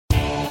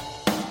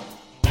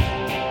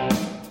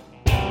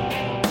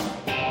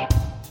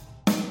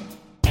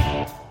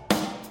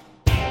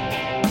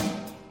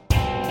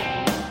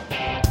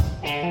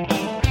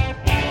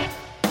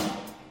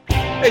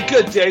Hey,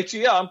 good day to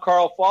you. I'm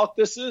Carl Falk.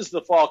 This is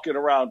the Falcon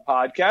Around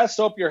podcast.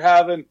 Hope you're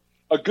having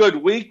a good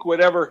week,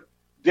 whatever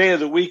day of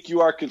the week you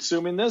are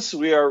consuming this.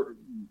 We are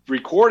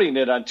recording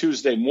it on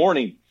Tuesday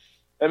morning.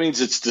 That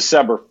means it's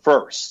December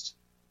 1st.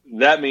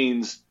 That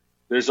means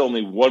there's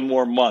only one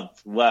more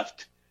month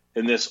left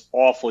in this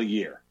awful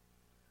year.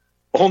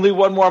 Only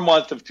one more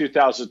month of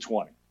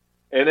 2020.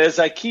 And as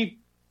I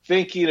keep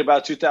thinking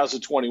about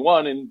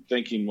 2021 and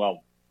thinking,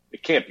 well,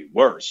 it can't be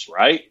worse,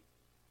 right?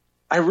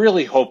 I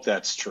really hope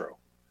that's true.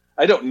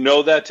 I don't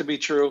know that to be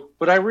true,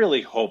 but I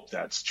really hope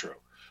that's true.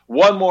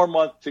 One more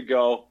month to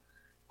go.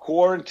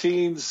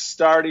 Quarantines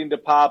starting to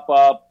pop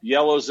up.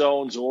 Yellow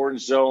zones,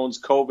 orange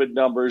zones, COVID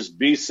numbers.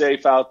 Be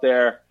safe out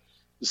there.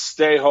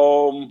 Stay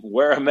home,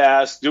 wear a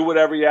mask, do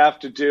whatever you have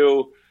to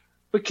do.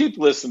 But keep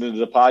listening to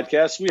the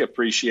podcast. We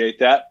appreciate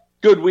that.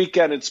 Good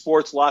weekend in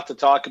sports. A lot to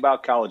talk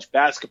about. College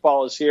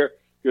basketball is here.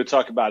 Going to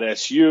talk about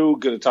SU.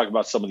 Going to talk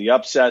about some of the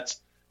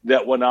upsets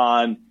that went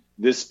on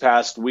this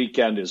past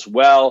weekend as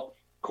well.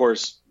 Of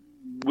course,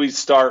 we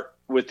start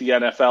with the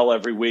NFL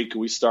every week.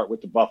 We start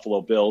with the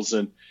Buffalo Bills.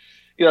 And,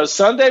 you know,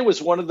 Sunday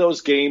was one of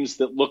those games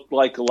that looked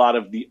like a lot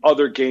of the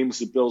other games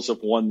the Bills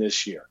have won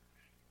this year.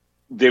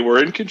 They were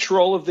in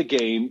control of the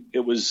game. It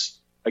was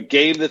a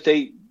game that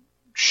they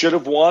should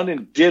have won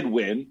and did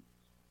win.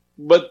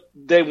 But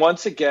they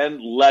once again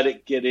let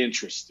it get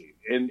interesting.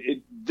 And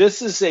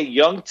this is a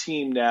young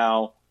team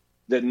now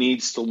that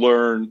needs to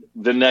learn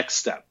the next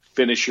step,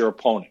 finish your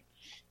opponent.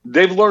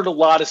 They've learned a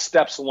lot of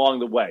steps along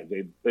the way.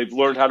 They've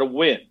learned how to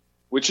win,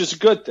 which is a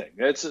good thing.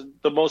 That's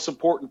the most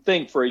important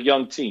thing for a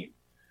young team.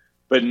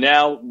 But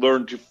now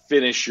learn to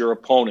finish your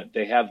opponent.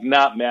 They have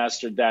not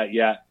mastered that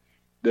yet.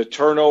 The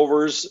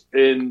turnovers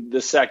in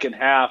the second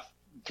half,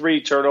 3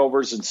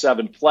 turnovers in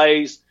 7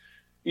 plays,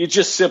 you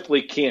just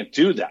simply can't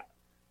do that.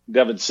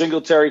 Devin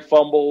Singletary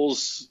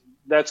fumbles,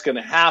 that's going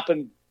to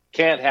happen.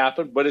 Can't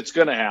happen, but it's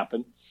going to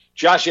happen.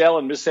 Josh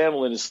Allen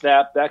mishandling a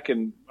snap, that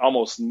can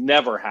almost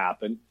never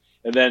happen.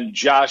 And then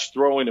Josh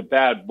throwing a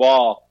bad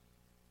ball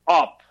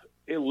up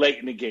late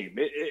in the game.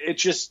 It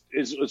just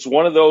is. It's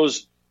one of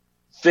those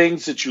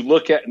things that you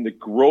look at in the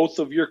growth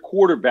of your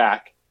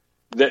quarterback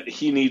that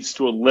he needs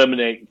to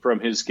eliminate from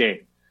his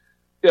game.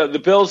 Yeah, the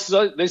Bills,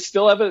 they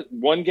still have a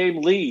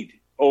 1-game lead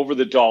over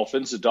the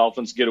Dolphins. The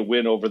Dolphins get a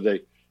win over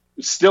the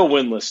still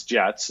winless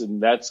Jets, and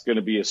that's going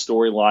to be a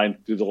storyline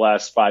through the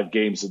last 5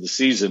 games of the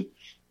season.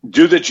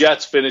 Do the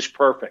Jets finish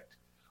perfect?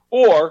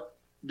 Or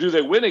do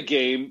they win a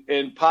game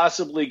and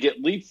possibly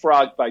get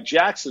leapfrogged by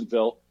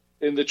Jacksonville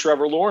in the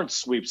Trevor Lawrence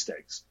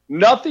sweepstakes?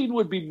 Nothing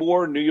would be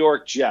more New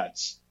York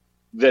Jets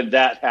than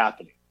that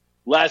happening.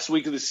 Last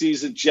week of the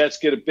season, Jets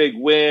get a big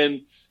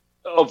win,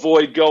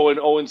 avoid going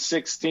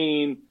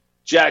 0-16.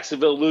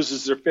 Jacksonville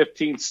loses their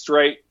 15th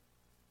straight,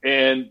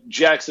 and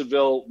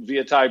Jacksonville,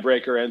 via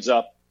tiebreaker, ends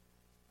up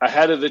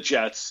ahead of the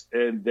Jets,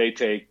 and they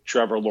take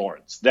Trevor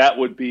Lawrence. That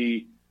would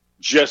be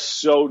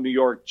just so New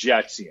York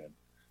Jetsian,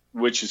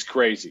 which is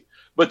crazy.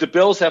 But the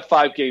Bills have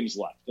 5 games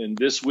left, and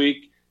this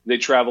week they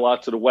travel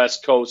out to the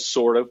West Coast,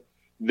 sort of.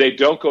 They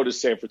don't go to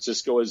San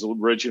Francisco as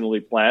originally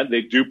planned.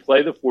 They do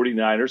play the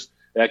 49ers.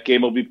 That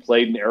game will be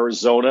played in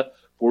Arizona.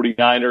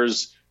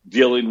 49ers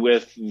dealing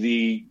with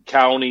the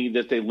county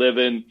that they live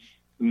in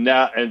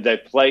and they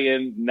play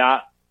in,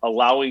 not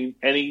allowing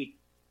any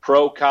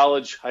pro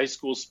college high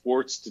school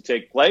sports to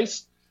take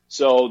place.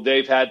 So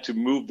they've had to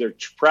move their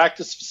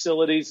practice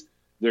facilities,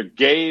 their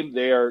game.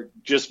 They are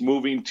just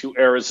moving to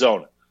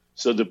Arizona.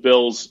 So the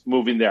Bills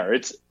moving there.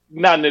 It's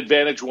not an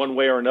advantage one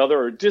way or another,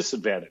 or a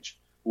disadvantage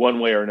one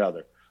way or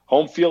another.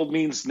 Home field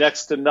means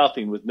next to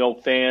nothing with no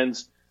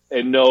fans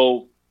and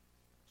no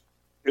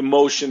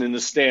emotion in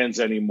the stands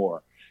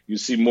anymore. You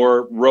see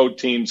more road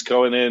teams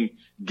going in,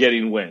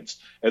 getting wins.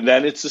 And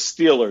then it's the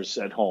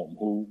Steelers at home,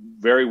 who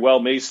very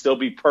well may still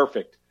be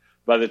perfect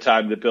by the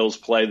time the Bills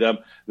play them.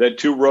 Then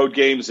 2 road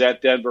games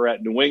at Denver,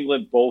 at New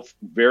England, both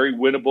very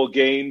winnable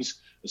games,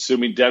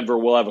 assuming Denver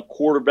will have a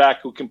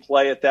quarterback who can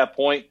play at that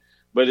point.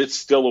 But it's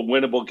still a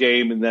winnable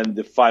game. And then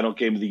the final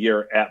game of the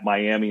year at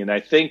Miami. And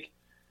I think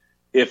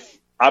if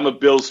I'm a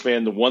Bills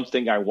fan, the one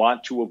thing I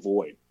want to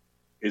avoid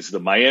is the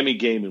Miami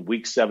game in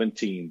Week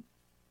 17.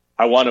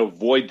 I want to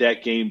avoid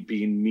that game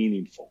being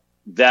meaningful.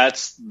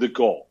 That's the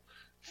goal.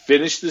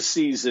 Finish the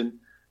season.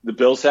 The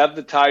Bills have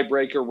the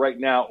tiebreaker right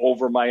now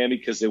over Miami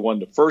because they won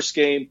the first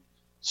game.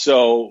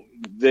 So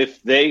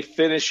if they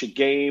finish a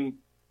game,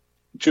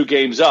 2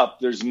 games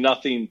up, there's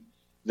nothing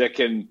that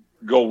can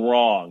go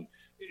wrong.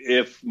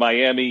 If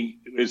Miami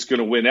is going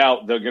to win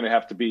out, they're going to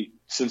have to beat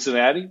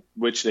Cincinnati,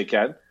 which they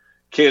can,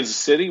 Kansas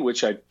City,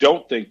 which I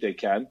don't think they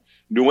can,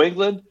 New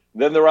England.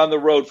 Then they're on the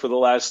road for the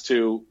last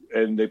 2,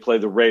 and they play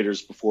the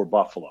Raiders before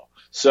Buffalo.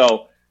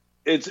 So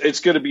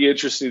it's going to be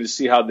interesting to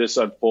see how this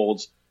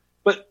unfolds.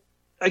 But,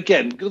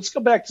 again, let's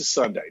go back to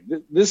Sunday.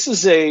 This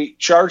is a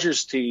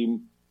Chargers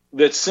team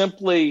that's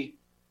simply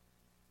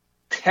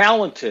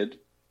talented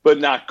but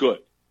not good,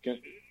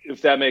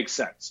 if that makes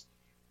sense.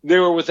 They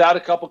were without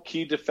a couple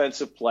key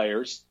defensive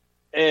players,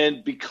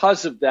 and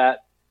because of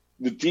that,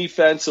 the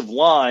defensive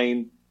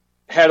line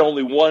had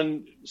only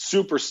one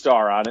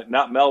superstar on it,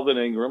 not Melvin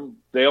Ingram.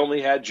 They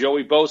only had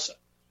Joey Bosa.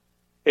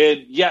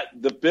 And yet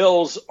the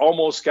Bills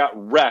almost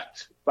got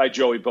wrecked by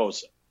Joey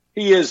Bosa.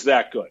 He is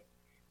that good.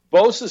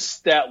 Bosa's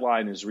stat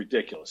line is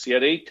ridiculous. He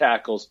had 8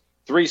 tackles,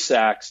 3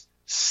 sacks,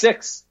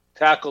 6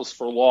 tackles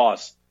for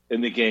loss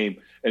in the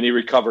game, and he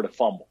recovered a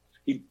fumble.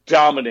 He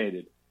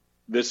dominated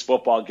this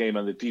football game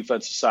on the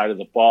defensive side of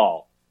the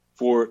ball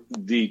for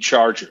the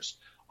Chargers.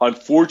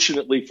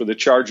 Unfortunately for the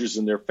Chargers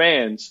and their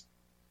fans,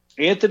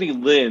 Anthony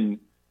Lynn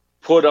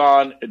put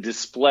on a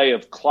display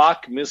of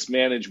clock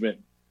mismanagement,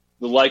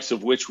 the likes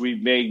of which we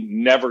may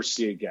never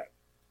see again.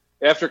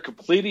 After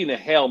completing a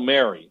Hail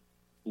Mary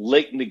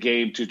late in the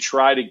game to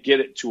try to get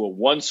it to a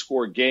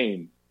one-score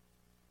game,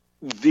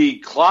 the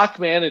clock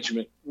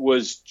management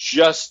was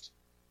just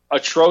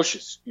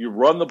atrocious. You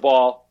run the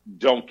ball,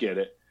 don't get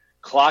it.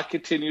 Clock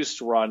continues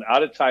to run,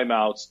 out of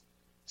timeouts,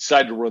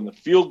 decide to run the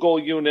field goal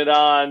unit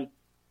on,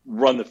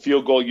 run the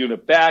field goal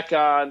unit back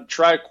on,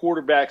 try a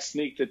quarterback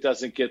sneak that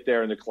doesn't get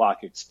there, and the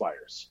clock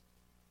expires.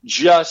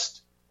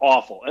 Just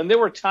awful. And there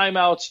were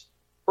timeouts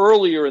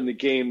earlier in the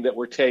game that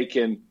were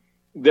taken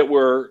that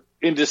were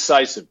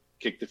indecisive.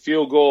 Kick the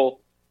field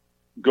goal,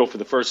 go for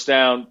the first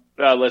down,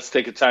 let's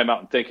take a timeout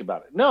and think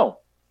about it. No,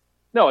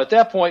 at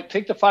that point,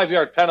 take the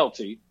 5-yard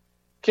penalty,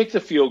 kick the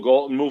field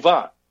goal, and move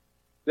on.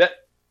 That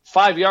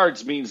 5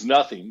 yards means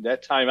nothing.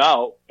 That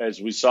timeout,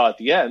 as we saw at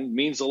the end,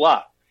 means a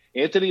lot.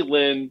 Anthony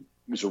Lynn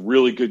was a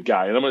really good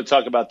guy. And I'm going to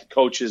talk about the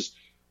coaches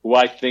who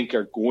I think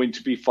are going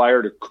to be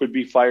fired or could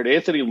be fired.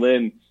 Anthony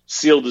Lynn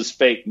sealed his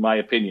fate, in my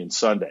opinion,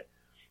 Sunday.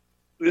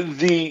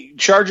 The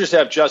Chargers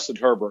have Justin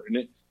Herbert.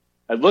 And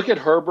I look at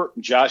Herbert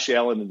and Josh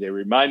Allen, and they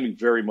remind me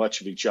very much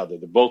of each other.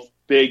 They're both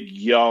big,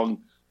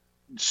 young,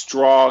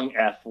 strong,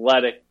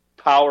 athletic,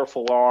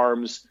 powerful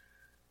arms.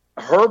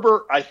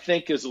 Herbert, I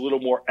think, is a little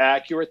more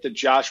accurate than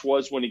Josh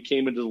was when he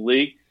came into the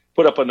league.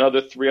 Put up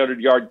another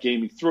 300-yard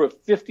game. He threw it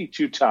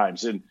 52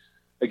 times. And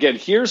again,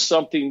 here's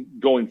something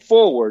going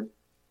forward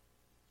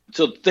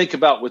to think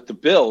about with the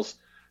Bills.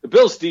 The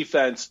Bills'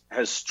 defense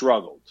has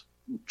struggled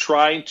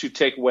trying to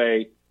take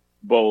away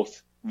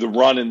both the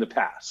run and the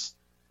pass.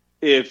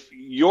 If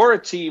you're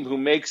a team who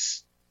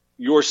makes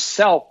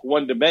yourself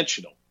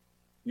one-dimensional,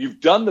 you've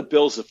done the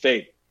Bills a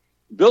favor.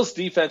 The Bills'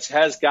 defense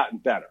has gotten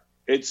better.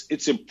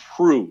 It's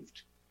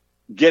improved.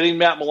 Getting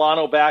Matt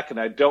Milano back, and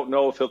I don't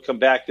know if he'll come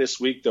back this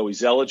week, though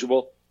he's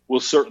eligible, will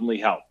certainly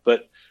help.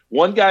 But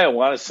one guy I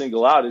want to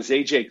single out is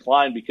A.J.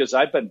 Klein, because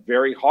I've been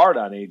very hard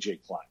on A.J.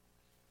 Klein.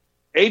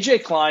 A.J.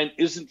 Klein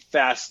isn't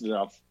fast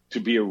enough to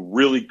be a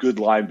really good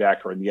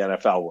linebacker in the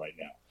NFL right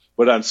now.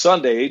 But on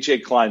Sunday, A.J.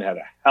 Klein had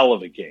a hell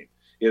of a game.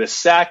 He had a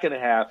sack and a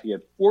half. He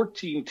had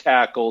 14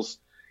 tackles.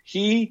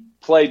 He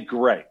played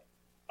great.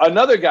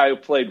 Another guy who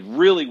played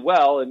really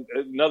well, and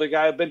another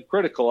guy I've been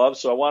critical of,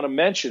 so I want to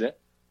mention it,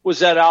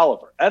 was Ed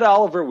Oliver. Ed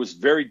Oliver was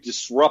very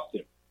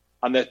disruptive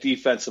on that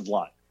defensive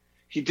line.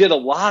 He did a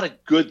lot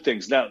of good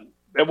things. Now,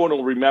 everyone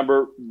will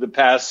remember the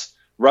pass,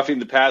 roughing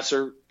the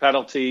passer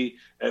penalty,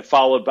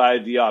 followed by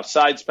the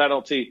offsides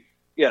penalty.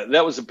 Yeah,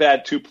 that was a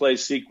bad 2-play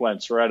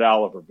sequence for Ed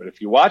Oliver. But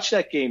if you watch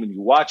that game and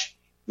you watch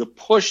the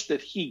push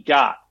that he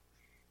got,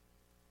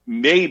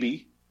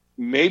 maybe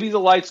the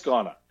light's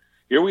gone on.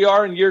 Here we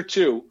are in year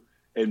 2,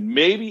 and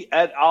maybe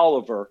Ed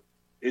Oliver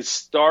is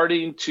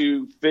starting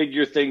to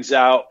figure things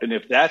out. And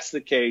if that's the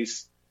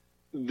case,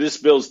 this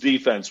Bills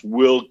defense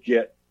will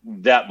get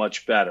that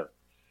much better.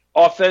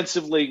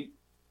 Offensively,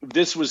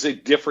 this was a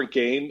different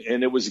game,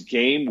 and it was a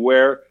game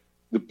where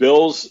the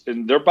Bills,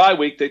 in their bye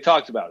week, they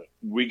talked about it.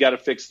 We got to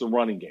fix the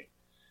running game.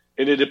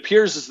 And it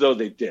appears as though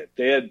they did.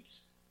 They had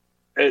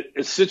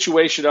a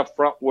situation up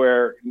front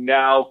where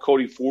now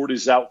Cody Ford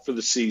is out for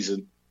the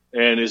season.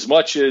 And as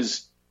much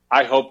as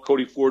I hope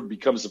Cody Ford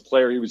becomes the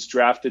player he was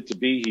drafted to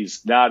be,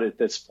 he's not at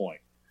this point.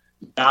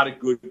 Not a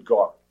good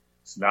guard.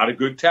 He's not a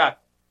good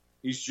tackle.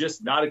 He's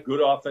just not a good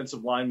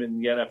offensive lineman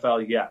in the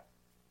NFL yet.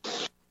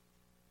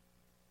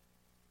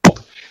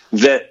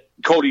 That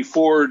Cody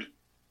Ford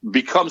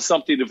becomes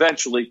something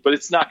eventually, but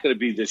it's not going to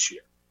be this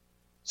year.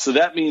 So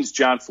that means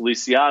John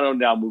Feliciano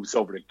now moves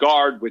over to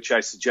guard, which I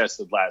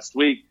suggested last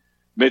week.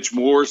 Mitch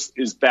Morse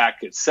is back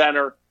at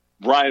center.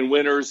 Brian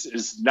Winters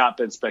has not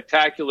been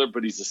spectacular,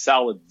 but he's a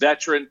solid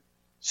veteran.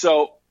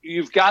 So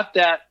you've got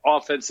that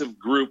offensive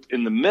group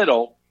in the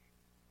middle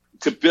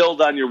to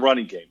build on your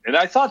running game. And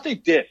I thought they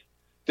did.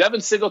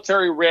 Devin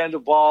Singletary ran the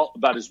ball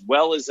about as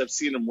well as I've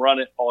seen him run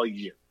it all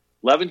year.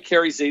 11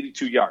 carries,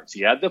 82 yards.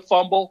 He had the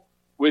fumble,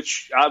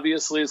 which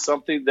obviously is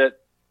something that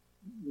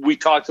we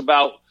talked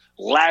about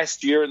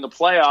last year in the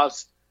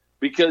playoffs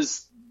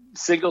because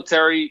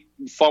Singletary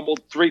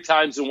fumbled 3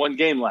 times in one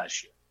game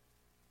last year.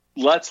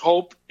 Let's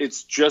hope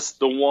it's just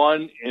the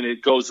one and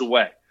it goes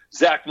away.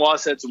 Zach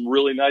Moss had some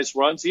really nice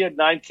runs. He had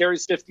 9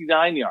 carries,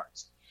 59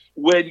 yards.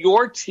 When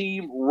your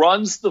team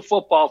runs the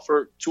football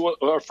for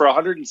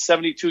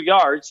 172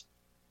 yards,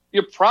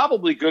 you're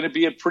probably going to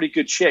be in pretty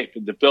good shape,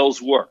 and the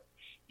Bills were.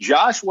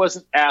 Josh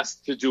wasn't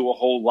asked to do a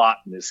whole lot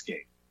in this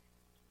game.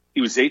 He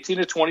was 18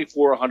 of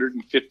 24,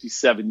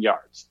 157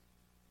 yards.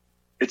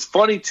 it's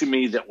funny to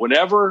me that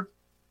whenever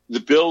the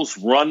Bills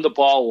run the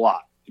ball a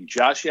lot and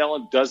Josh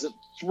Allen doesn't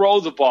throw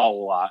the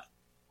ball a lot,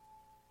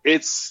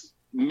 it's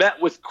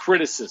met with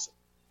criticism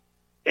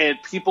and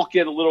people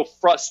get a little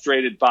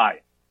frustrated by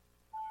it.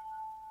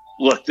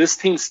 Look, this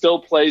team still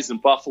plays in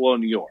Buffalo,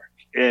 New York,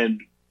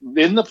 and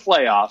in the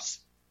playoffs,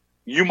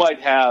 you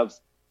might have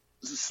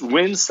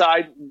wind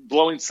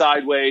blowing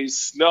sideways,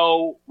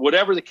 snow,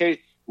 whatever the case.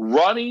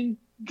 Running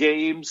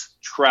games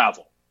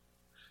travel.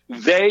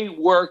 They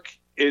work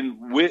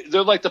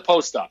they're like the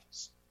post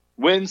office.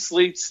 Wind,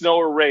 sleet, snow,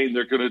 or rain,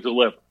 they're going to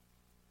deliver.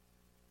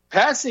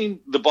 Passing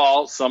the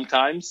ball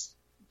sometimes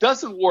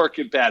doesn't work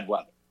in bad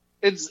weather.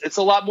 It's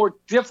a lot more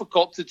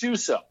difficult to do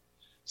so.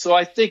 So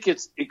I think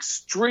it's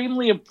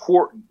extremely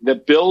important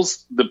that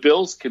the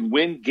Bills can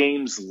win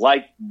games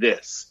like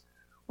this,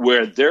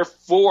 where they're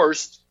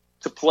forced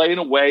to play in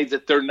a way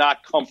that they're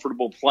not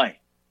comfortable playing.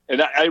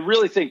 And I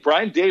really think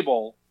Brian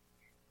Daboll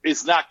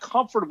is not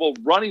comfortable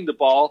running the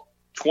ball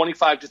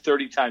 25 to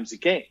 30 times a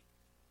game.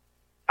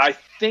 I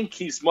think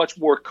he's much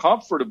more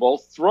comfortable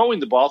throwing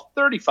the ball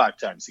 35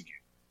 times a game.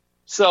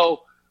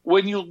 So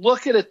when you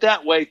look at it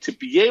that way, to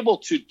be able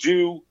to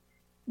do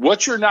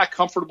what you're not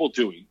comfortable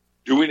doing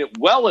it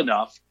well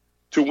enough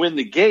to win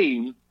the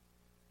game,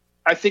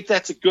 I think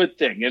that's a good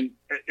thing. And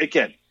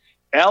again,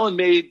 Allen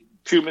made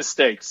two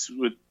mistakes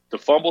with the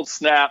fumbled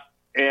snap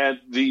and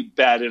the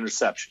bad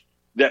interception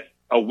that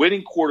a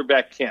winning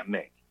quarterback can't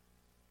make.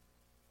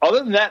 Other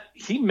than that,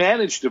 he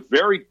managed a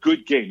very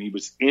good game. He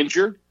was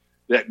injured.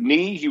 That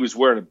knee, he was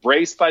wearing a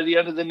brace by the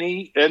end of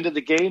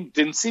the game.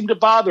 Didn't seem to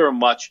bother him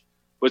much,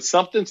 but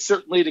something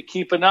certainly to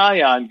keep an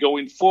eye on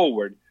going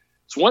forward.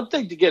 It's one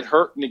thing to get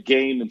hurt in a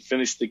game and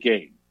finish the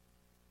game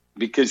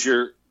because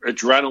your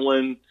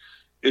adrenaline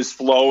is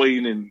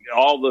flowing and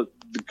all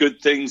the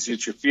good things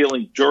that you're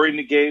feeling during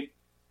the game.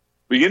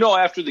 But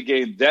after the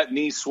game, that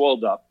knee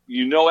swelled up.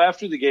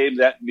 After the game,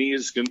 that knee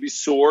is going to be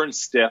sore and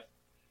stiff.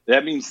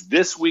 That means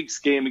this week's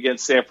game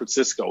against San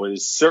Francisco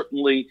is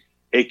certainly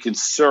a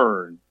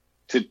concern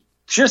to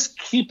just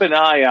keep an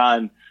eye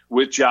on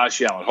with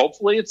Josh Allen.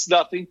 Hopefully it's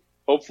nothing.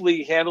 Hopefully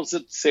he handles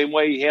it the same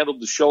way he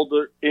handled the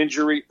shoulder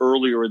injury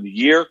earlier in the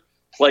year,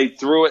 played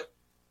through it.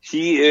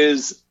 He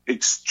is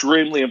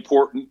extremely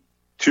important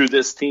to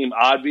this team,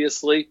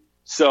 obviously.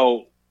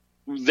 So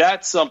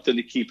that's something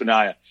to keep an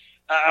eye on.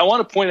 I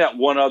want to point out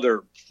one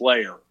other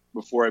player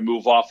before I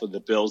move off of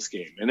the Bills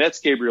game, and that's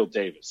Gabriel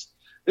Davis.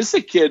 This is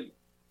a kid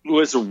who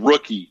was a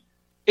rookie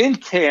in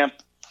camp.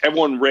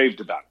 Everyone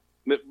raved about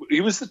him. He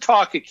was the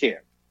talk of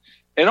camp.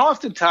 And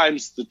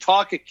oftentimes the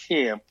talk of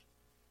camp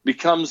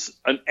becomes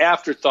an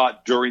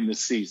afterthought during the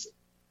season.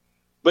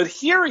 But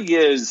here he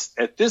is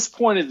at this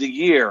point of the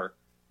year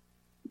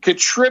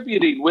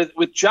contributing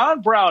with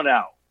John Brown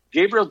out.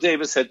 Gabriel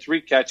Davis had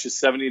 3 catches,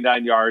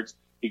 79 yards.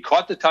 He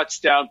caught the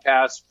touchdown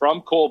pass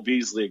from Cole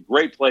Beasley, a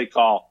great play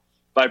call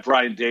by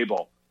Brian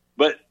Daboll.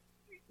 But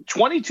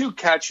 22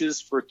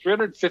 catches for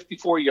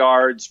 354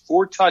 yards,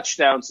 4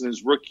 touchdowns in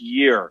his rookie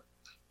year.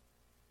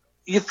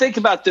 You think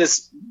about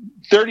this,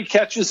 30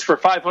 catches for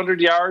 500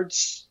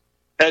 yards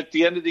at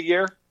the end of the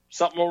year,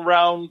 something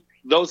around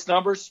those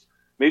numbers,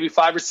 maybe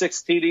 5 or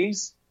 6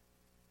 TDs.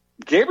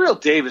 Gabriel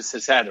Davis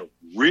has had a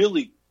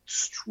really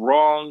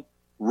strong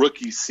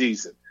rookie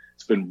season.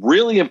 It's been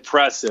really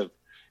impressive.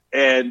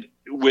 And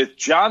with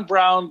John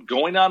Brown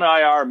going on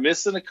IR,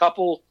 missing a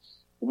couple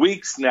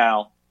weeks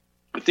now,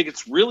 I think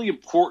it's really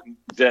important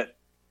that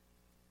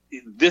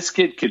this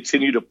kid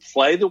continue to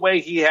play the way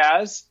he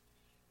has,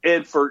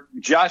 and for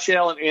Josh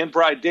Allen and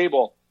Brian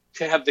Daboll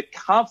to have the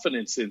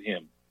confidence in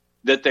him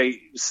that they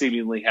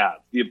seemingly have,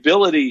 the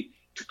ability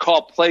to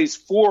call plays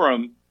for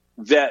him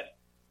that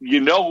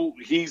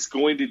he's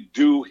going to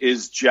do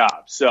his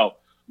job. So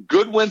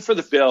good win for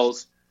the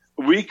Bills.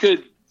 We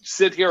could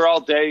sit here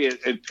all day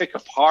and pick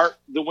apart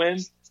the win,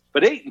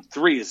 but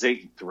 8-3 is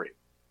 8-3.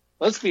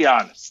 Let's be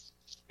honest.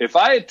 If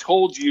I had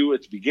told you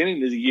at the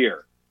beginning of the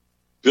year,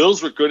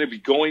 Bills were going to be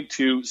going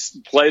to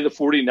play the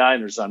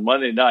 49ers on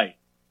Monday night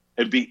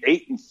and be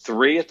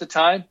 8-3 at the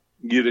time,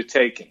 you'd have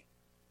taken it.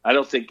 I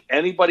don't think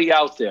anybody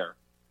out there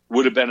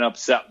would have been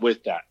upset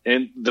with that.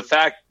 And the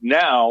fact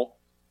now,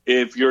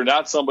 if you're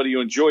not somebody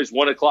who enjoys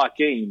 1:00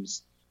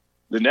 games,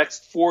 the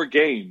next 4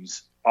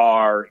 games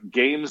are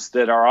games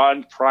that are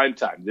on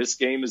primetime. This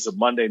game is a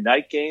Monday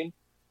night game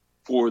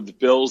for the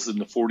Bills and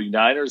the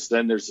 49ers.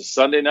 Then there's a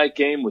Sunday night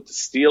game with the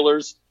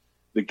Steelers.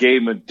 The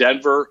game in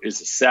Denver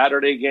is a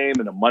Saturday game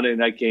and a Monday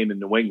night game in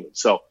New England.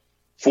 So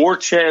 4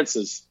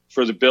 chances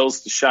for the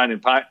Bills to shine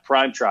in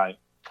prime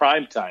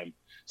time,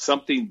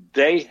 something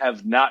they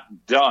have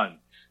not done.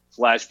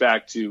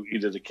 Flashback to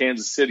either the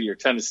Kansas City or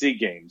Tennessee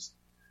games.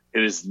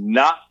 It has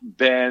not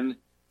been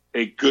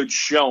a good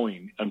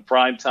showing in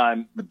prime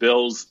time. The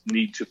Bills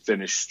need to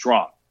finish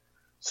strong.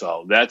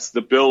 So that's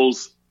the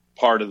Bills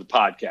part of the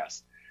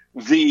podcast.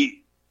 The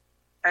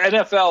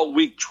NFL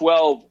Week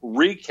 12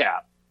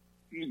 recap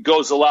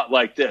goes a lot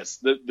like this.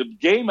 The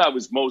game I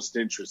was most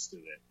interested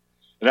in,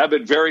 and I've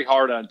been very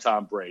hard on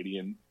Tom Brady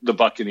and the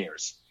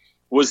Buccaneers,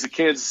 was the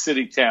Kansas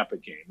City-Tampa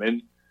game.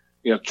 And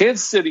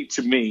Kansas City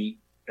to me,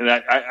 and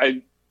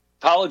I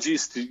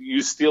apologies to you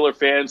Steeler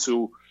fans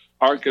who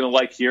aren't going to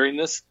like hearing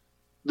this,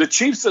 the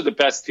Chiefs are the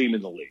best team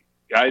in the league.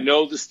 I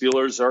know the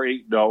Steelers are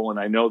 8-0, and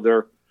I know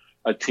they're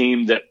a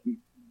team that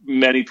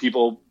many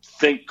people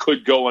think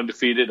could go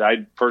undefeated.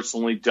 I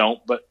personally don't,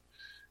 but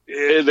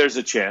there's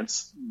a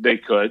chance they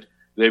could.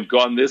 They've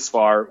gone this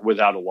far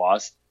without a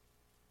loss.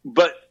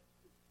 But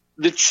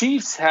the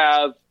Chiefs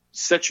have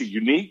such a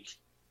unique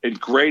and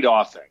great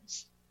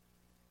offense.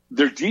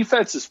 Their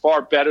defense is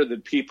far better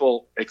than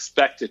people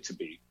expect it to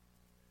be.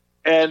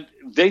 And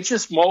they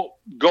just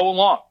go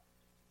along.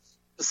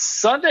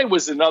 Sunday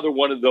was another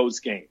one of those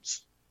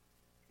games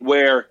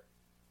where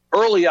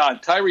early on,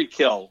 Tyreek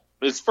Hill,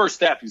 his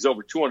first half, he's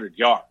over 200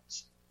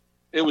 yards.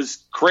 It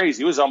was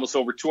crazy. It was almost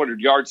over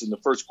 200 yards in the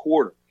first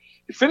quarter.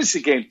 He finished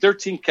the game,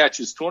 13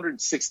 catches,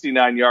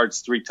 269 yards,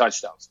 3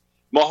 touchdowns.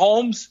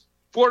 Mahomes,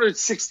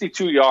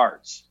 462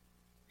 yards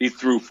he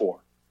threw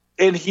for.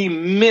 And he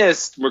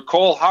missed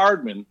Mecole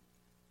Hardman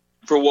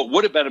for what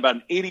would have been about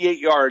an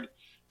 88-yard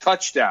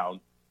touchdown.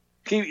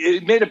 He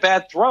made a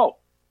bad throw.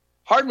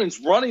 Hardman's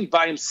running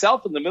by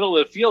himself in the middle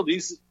of the field.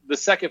 He's the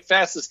second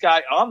fastest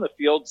guy on the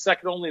field,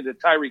 second only to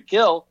Tyreek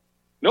Hill.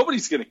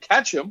 Nobody's going to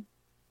catch him.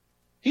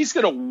 He's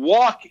going to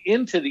walk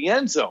into the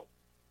end zone.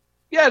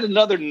 He had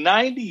another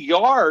 90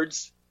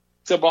 yards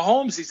to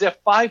Mahomes. He's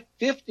at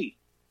 550.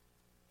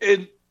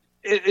 And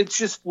it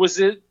just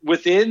was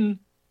within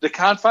the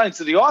confines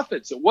of the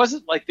offense. It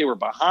wasn't like they were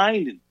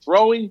behind and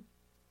throwing.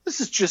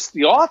 This is just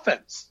the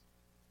offense.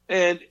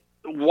 And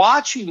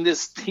watching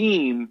this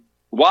team,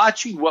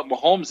 watching what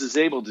Mahomes is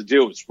able to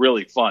do is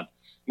really fun.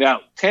 Now,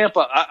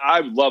 Tampa,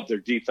 I love their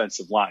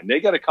defensive line. They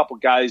got a couple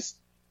guys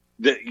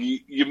that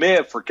you may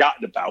have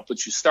forgotten about,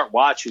 but you start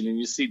watching and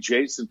you see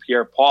Jason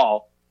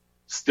Pierre-Paul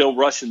still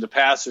rushing the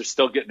passer,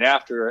 still getting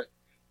after it.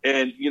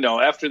 And,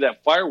 after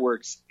that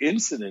fireworks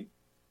incident,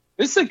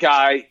 this is a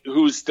guy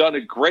who's done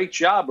a great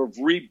job of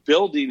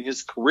rebuilding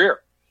his career.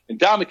 And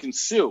Ndamukong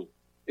Suh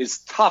is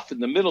tough in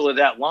the middle of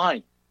that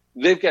line.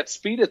 They've got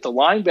speed at the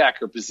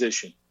linebacker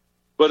position.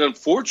 But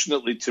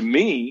unfortunately, to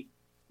me,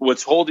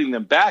 what's holding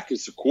them back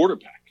is the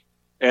quarterback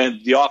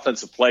and the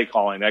offensive play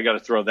calling. I got to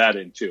throw that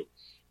in too.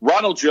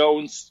 Ronald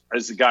Jones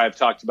is a guy I've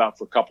talked about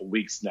for a couple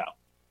weeks now.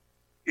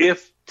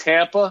 If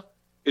Tampa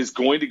is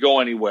going to go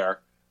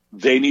anywhere,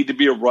 they need to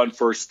be a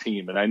run-first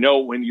team. And I know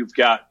when you've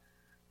got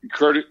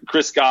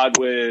Chris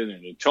Godwin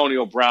and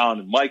Antonio Brown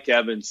and Mike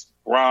Evans,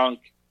 Gronk,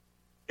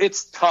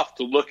 it's tough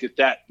to look at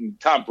that and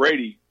Tom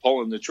Brady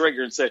pulling the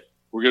trigger and say,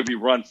 we're going to be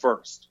run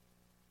first.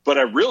 But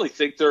I really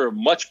think they're a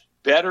much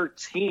better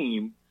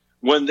team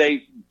when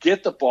they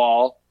get the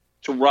ball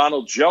to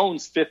Ronald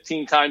Jones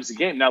 15 times a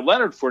game. Now,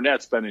 Leonard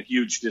Fournette's been a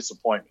huge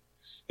disappointment.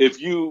 If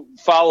you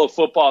follow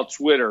football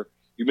Twitter,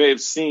 you may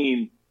have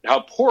seen how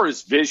poor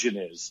his vision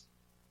is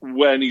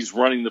when he's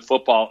running the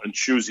football and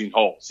choosing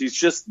holes. He's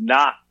just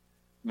not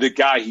the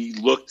guy he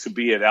looked to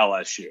be at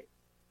LSU.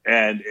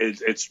 And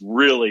it's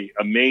really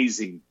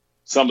amazing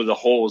some of the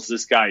holes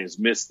this guy has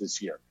missed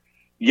this year.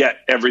 Yet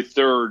every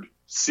third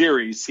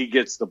series, he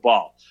gets the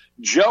ball.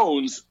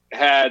 Jones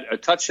had a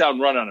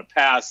touchdown run on a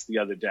pass the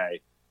other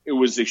day. It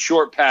was a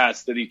short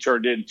pass that he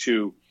turned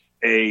into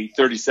a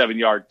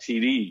 37-yard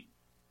TD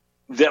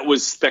that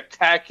was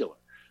spectacular.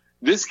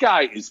 This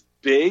guy is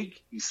big.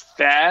 He's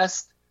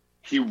fast.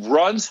 He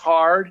runs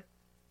hard.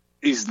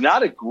 He's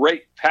not a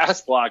great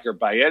pass blocker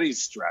by any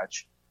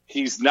stretch.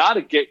 He's not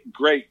a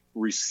great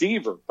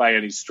receiver by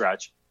any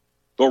stretch.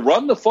 But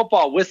run the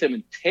football with him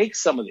and take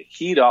some of the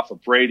heat off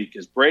of Brady,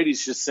 because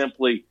Brady's just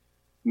simply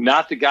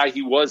not the guy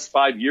he was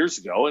 5 years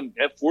ago. And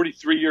at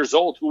 43 years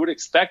old, who would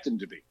expect him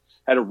to be?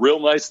 Had a real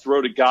nice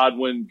throw to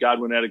Godwin.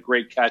 Godwin had a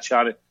great catch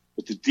on it.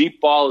 But the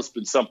deep ball has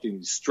been something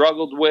he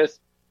struggled with.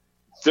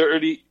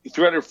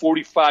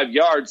 345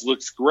 yards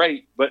looks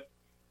great, but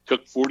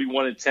took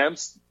 41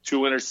 attempts,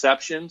 2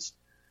 interceptions.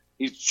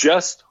 He's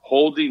just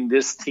holding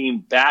this team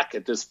back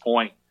at this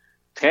point.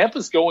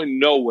 Tampa's going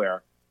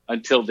nowhere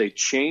until they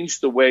change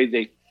the way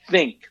they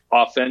think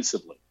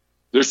offensively.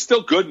 They're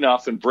still good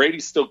enough, and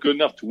Brady's still good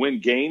enough to win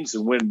games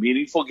and win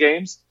meaningful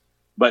games,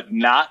 but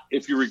not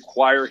if you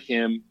require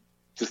him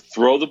to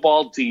throw the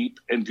ball deep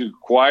and to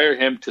require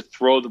him to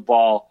throw the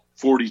ball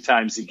 40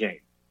 times a game.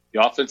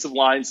 The offensive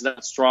line's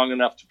not strong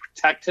enough to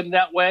protect him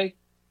that way.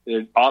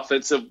 The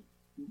offensive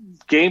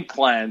game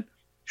plan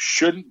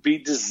shouldn't be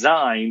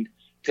designed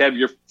to have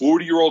your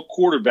 40-year-old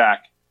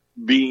quarterback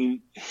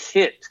being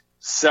hit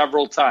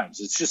several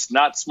times. It's just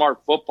not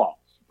smart football.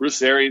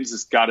 Bruce Arians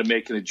has got to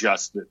make an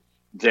adjustment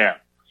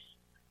there.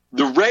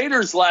 The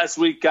Raiders last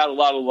week got a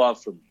lot of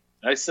love from me.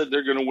 I said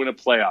they're going to win a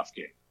playoff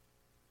game.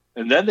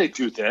 And then they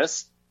do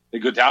this. They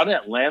go down to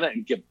Atlanta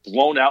and get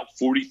blown out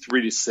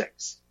 43-6. What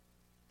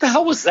the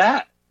hell was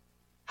that?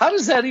 How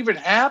does that even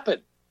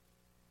happen?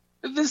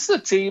 This is a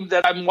team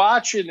that I'm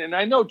watching, and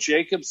I know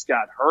Jacobs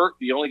got hurt.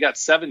 He only got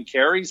 7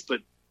 carries, but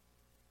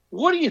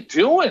what are you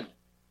doing?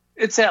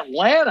 It's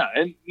Atlanta.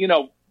 And,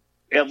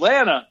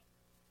 Atlanta,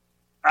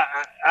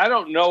 I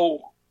don't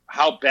know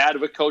how bad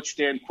of a coach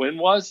Dan Quinn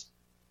was,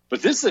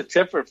 But this is a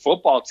different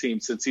football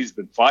team since he's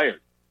been fired.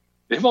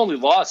 They've only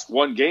lost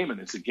one game, and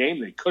it's a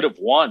game they could have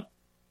won.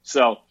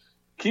 So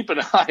keep an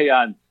eye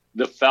on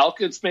the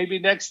Falcons maybe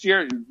next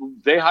year.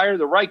 They hire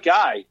the right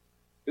guy.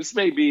 This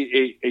may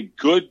be a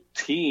good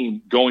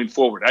team going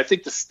forward. I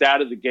think the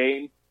stat of the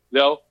game,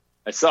 though,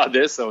 I saw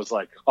this. I was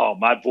like, oh,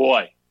 my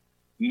boy.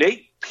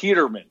 Nate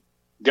Peterman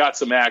got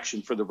some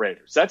action for the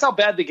Raiders. That's how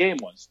bad the game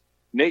was.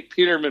 Nate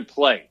Peterman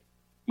played.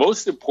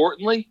 Most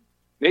importantly,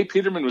 Nate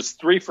Peterman was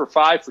 3 for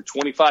 5 for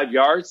 25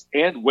 yards,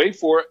 and wait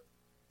for it,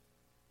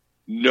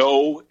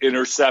 no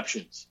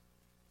interceptions.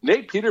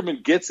 Nate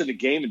Peterman gets in a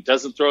game and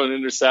doesn't throw an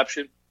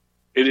interception.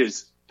 It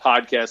is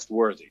podcast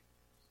worthy.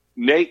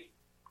 Nate,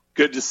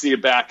 good to see you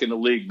back in the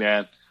league,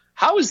 man.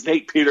 How is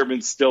Nate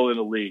Peterman still in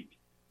the league?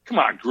 Come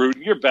on,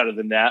 Gruden, you're better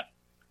than that.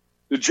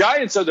 The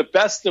Giants are the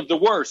best of the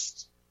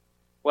worst.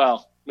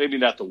 Well, maybe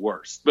not the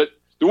worst, but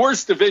the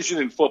worst division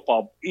in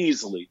football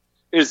easily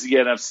is the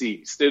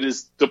NFC East. It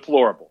is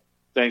deplorable.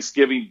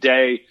 Thanksgiving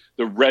Day,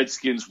 the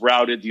Redskins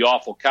routed the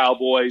awful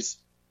Cowboys.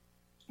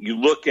 You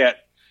look at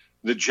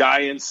the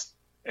Giants,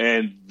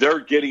 and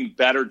they're getting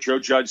better. Joe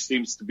Judge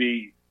seems to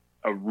be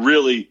a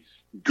really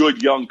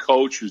good young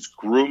coach who's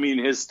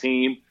grooming his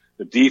team.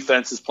 The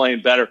defense is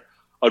playing better.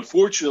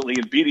 Unfortunately,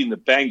 in beating the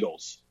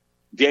Bengals,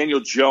 Daniel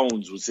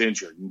Jones was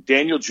injured. And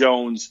Daniel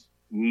Jones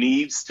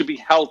needs to be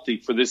healthy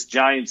for this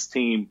Giants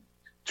team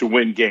to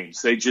win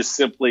games. They just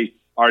simply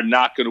are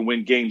not going to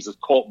win games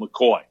with Colt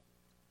McCoy.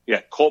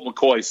 Yeah, Colt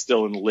McCoy is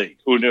still in the league.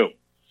 Who knew?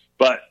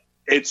 But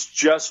it's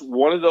just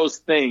one of those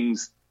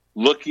things,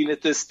 looking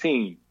at this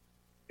team,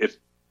 if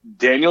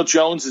Daniel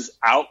Jones is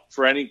out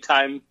for any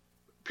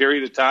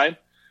period of time,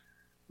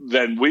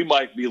 then we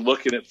might be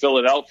looking at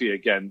Philadelphia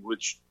again,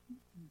 which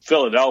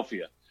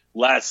Philadelphia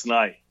last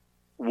night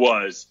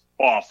was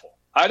awful.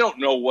 I don't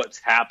know what's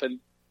happened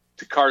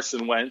to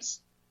Carson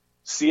Wentz.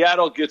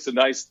 Seattle gets a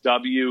nice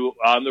W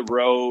on the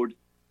road.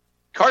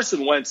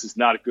 Carson Wentz is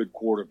not a good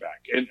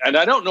quarterback. And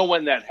I don't know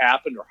when that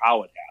happened or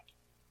how it happened.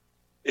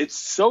 It's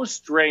so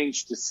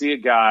strange to see a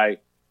guy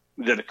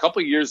that a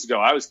couple of years ago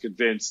I was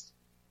convinced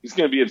he's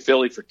going to be in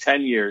Philly for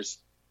 10 years.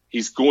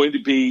 He's going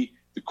to be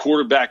the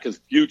quarterback of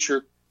the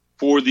future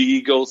for the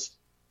Eagles.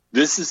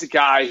 This is a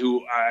guy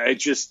who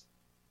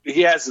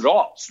he has it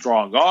all.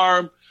 Strong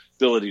arm,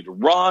 ability to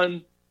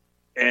run,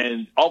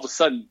 and all of a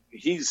sudden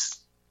he's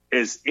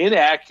as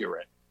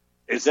inaccurate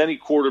as any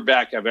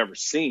quarterback I've ever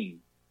seen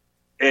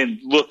and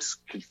looks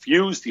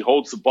confused. He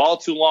holds the ball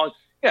too long.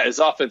 Yeah, his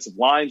offensive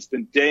line's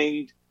been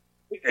dinged,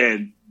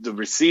 and the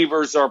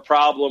receivers are a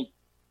problem.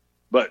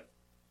 But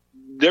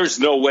there's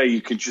no way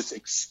you can just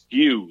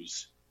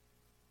excuse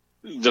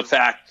the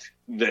fact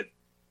that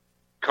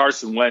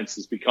Carson Wentz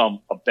has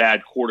become a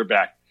bad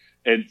quarterback.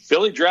 And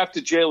Philly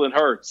drafted Jalen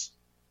Hurts.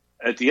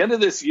 At the end of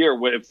this year,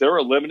 if they're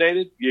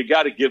eliminated, you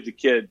got to give the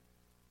kid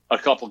a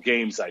couple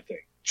games, I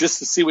think, just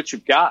to see what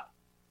you've got.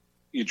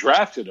 You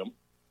drafted him.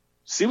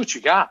 See what you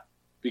got.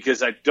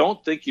 Because I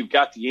don't think you've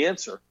got the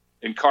answer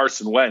in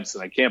Carson Wentz,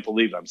 and I can't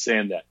believe I'm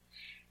saying that.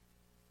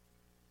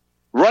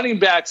 Running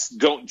backs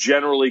don't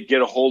generally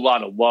get a whole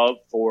lot of love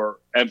for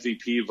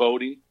MVP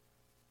voting.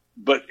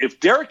 But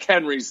if Derrick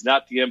Henry's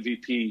not the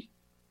MVP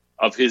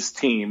of his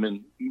team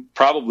and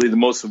probably the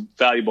most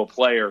valuable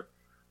player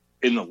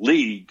in the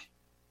league,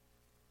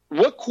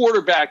 what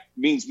quarterback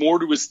means more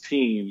to his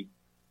team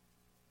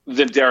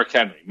than Derrick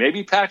Henry?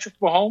 Maybe Patrick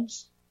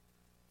Mahomes?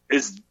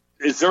 Is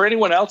there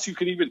anyone else you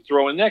could even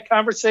throw in that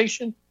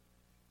conversation?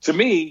 To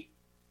me,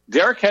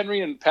 Derrick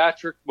Henry and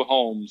Patrick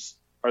Mahomes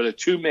are the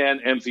two-man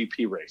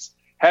MVP race.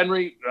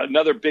 Henry,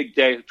 another big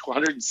day,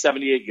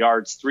 178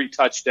 yards, 3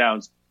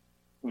 touchdowns.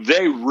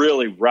 They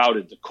really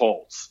routed the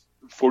Colts,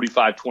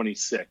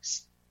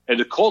 45-26. And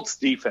the Colts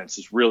defense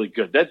is really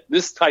good.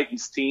 This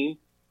Titans team,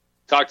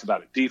 talked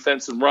about it,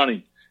 defense and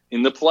running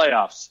in the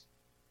playoffs,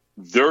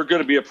 they're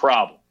going to be a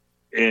problem.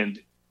 And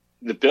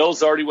the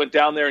Bills already went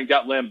down there and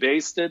got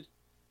lambasted.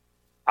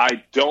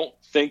 I don't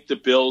think the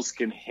Bills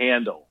can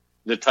handle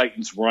the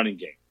Titans' running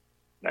game.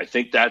 And I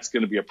think that's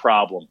going to be a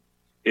problem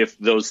if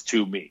those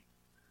two meet.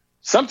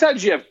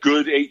 Sometimes you have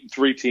good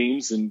 8-3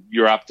 teams and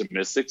you're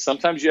optimistic.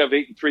 Sometimes you have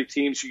 8-3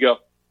 teams, you go,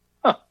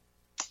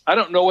 I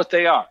don't know what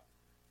they are.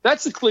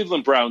 That's the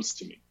Cleveland Browns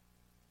to me.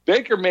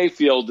 Baker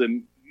Mayfield,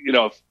 and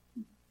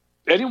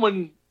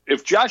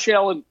if Josh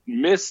Allen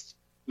missed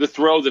the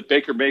throw that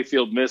Baker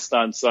Mayfield missed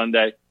on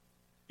Sunday,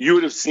 you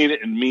would have seen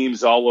it in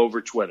memes all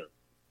over Twitter.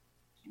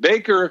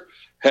 Baker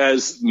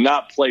has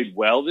not played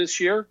well this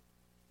year.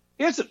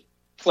 He hasn't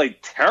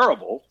played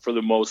terrible for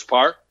the most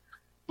part,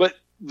 but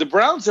the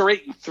Browns are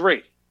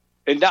 8-3,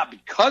 and not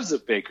because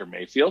of Baker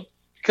Mayfield,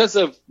 because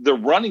of the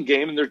running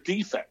game and their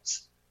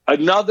defense.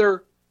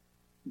 Another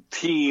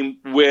team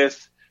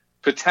with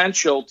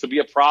potential to be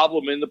a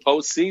problem in the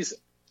postseason.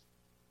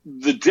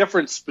 The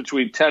difference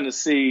between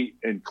Tennessee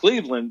and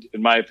Cleveland,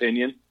 in my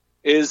opinion,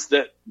 is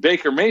that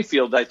Baker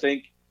Mayfield, I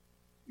think,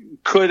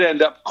 could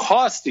end up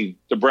costing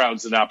the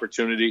Browns an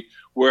opportunity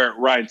where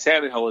Ryan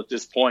Tannehill at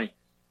this point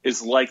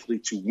is likely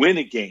to win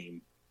a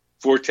game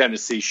for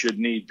Tennessee should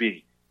need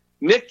be.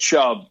 Nick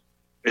Chubb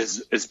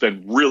has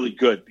been really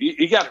good.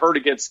 He got hurt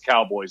against the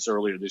Cowboys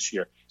earlier this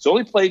year. He's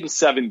only played in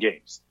 7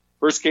 games.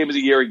 First game of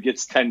the year, he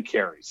gets 10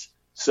 carries.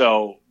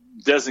 So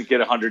doesn't get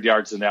 100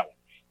 yards in that one.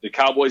 The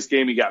Cowboys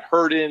game he got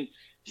hurt in,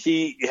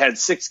 he had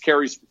 6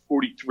 carries for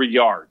 43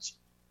 yards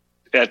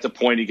at the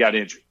point he got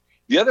injured.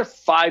 The other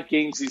 5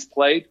 games he's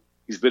played,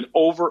 he's been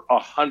over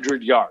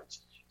 100 yards.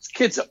 This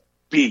kid's a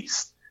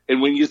beast.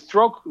 And when you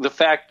throw the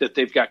fact that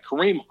they've got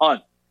Kareem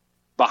Hunt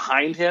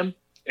behind him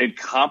and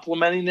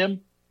complimenting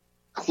him,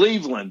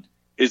 Cleveland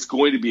is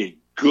going to be a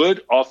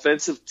good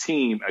offensive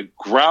team, a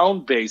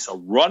ground-based, a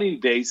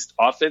running-based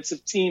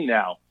offensive team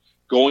now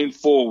going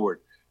forward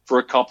for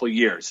a couple of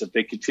years. If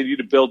they continue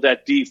to build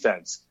that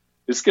defense,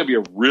 this is going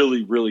to be a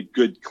really, really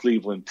good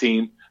Cleveland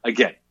team.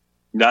 Again,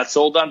 not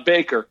sold on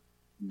Baker.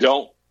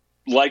 Don't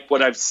like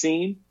what I've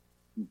seen,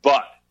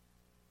 but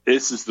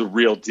this is the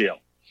real deal.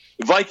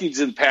 The Vikings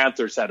and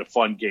Panthers had a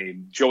fun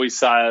game. Joey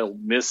Sile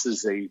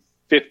misses a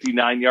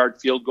 59-yard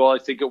field goal, I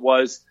think it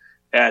was,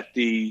 at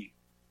the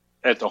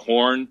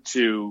horn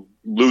to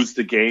lose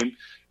the game.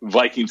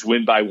 Vikings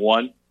win by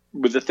 1.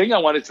 But the thing I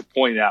wanted to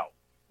point out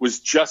was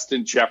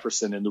Justin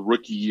Jefferson in the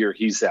rookie year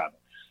he's having.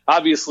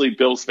 Obviously,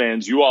 Bills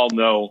fans, you all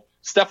know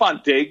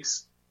Stephon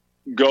Diggs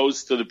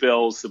goes to the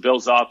Bills. The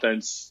Bills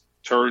offense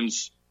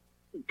turns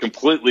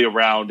completely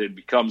around and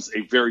becomes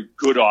a very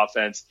good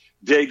offense.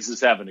 Diggs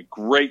is having a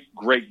great,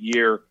 great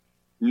year.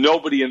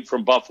 Nobody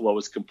from Buffalo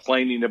is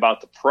complaining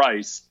about the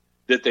price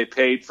that they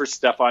paid for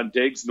Stephon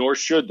Diggs, nor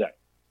should they.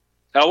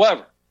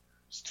 However,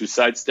 there's 2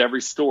 sides to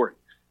every story.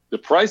 The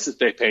price that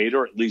they paid,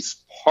 or at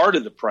least part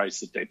of the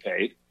price that they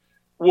paid,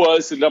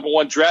 was the number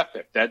 1 draft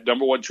pick. That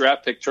number 1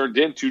 draft pick turned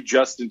into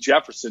Justin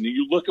Jefferson. And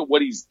you look at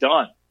what he's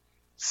done.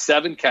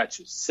 7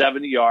 catches,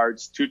 70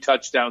 yards, 2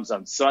 touchdowns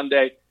on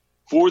Sunday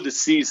for the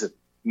season.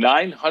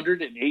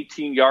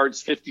 918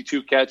 yards,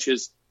 52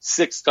 catches,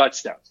 6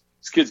 touchdowns.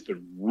 This kid's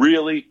been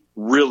really,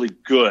 really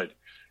good.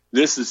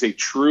 This is a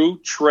true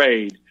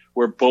trade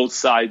where both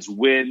sides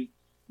win.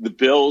 The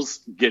Bills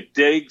get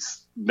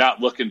Diggs, not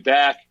looking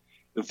back.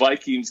 The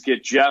Vikings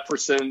get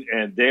Jefferson,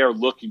 and they are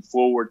looking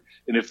forward.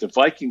 And if the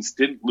Vikings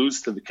didn't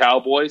lose to the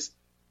Cowboys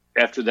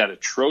after that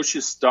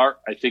atrocious start,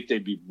 I think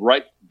they'd be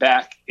right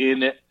back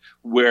in it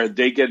where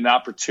they get an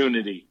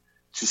opportunity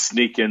to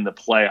sneak in the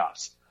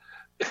playoffs.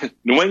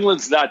 New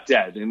England's not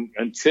dead. And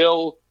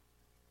until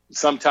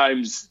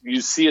sometimes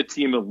you see a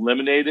team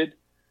eliminated,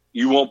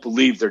 you won't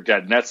believe they're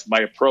dead. And that's my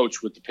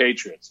approach with the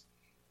Patriots.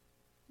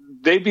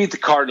 They beat the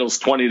Cardinals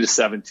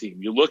 20-17.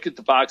 You look at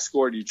the box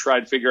score and you try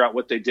to figure out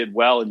what they did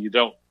well, and you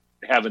don't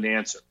have an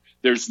answer.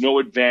 There's no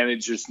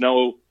advantage. There's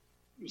no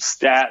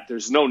stat.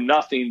 There's no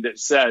nothing that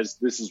says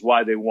this is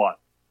why they won.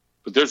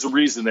 But there's a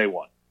reason they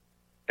won,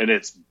 and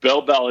it's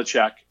Bill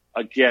Belichick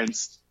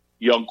against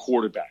young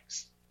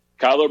quarterbacks.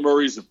 Kyler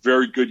Murray's a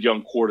very good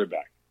young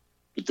quarterback,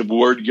 but the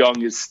word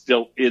young is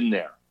still in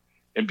there.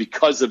 And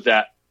because of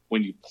that,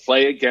 when you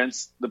play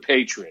against the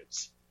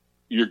Patriots,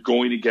 you're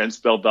going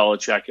against Bill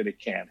Belichick, and it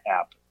can't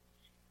happen.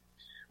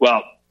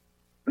 Well,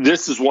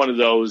 this is one of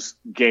those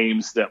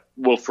games that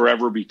will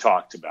forever be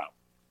talked about.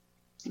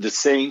 The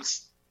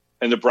Saints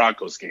and the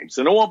Broncos games.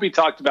 And it won't be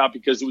talked about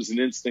because it was an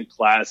instant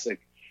classic.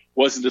 It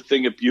wasn't a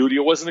thing of beauty.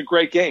 It wasn't a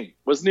great game. It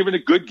wasn't even a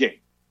good game.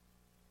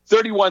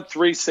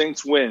 31-3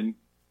 Saints win.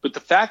 But the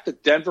fact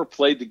that Denver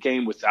played the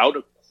game without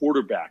a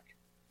quarterback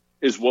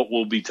is what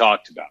will be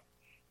talked about.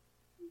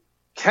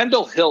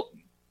 Kendall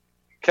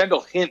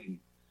Hinton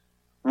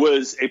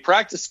was a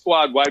practice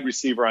squad wide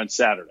receiver on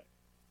Saturday.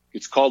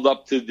 Gets called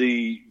up to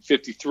the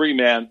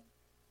 53-man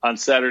on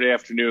Saturday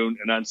afternoon,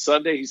 and on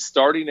Sunday he's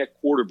starting at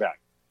quarterback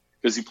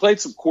because he played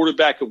some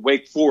quarterback at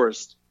Wake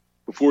Forest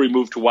before he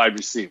moved to wide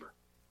receiver.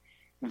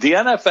 The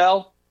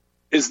NFL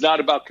is not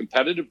about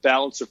competitive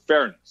balance or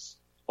fairness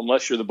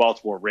unless you're the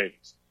Baltimore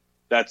Ravens.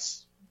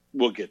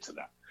 We'll get to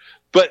that.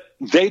 But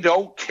they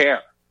don't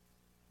care.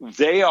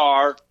 They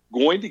are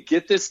going to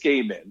get this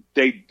game in,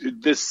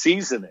 this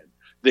season in.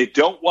 They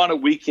don't want a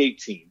Week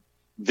 18.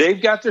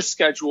 They've got their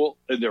schedule,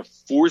 and they're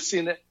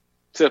forcing it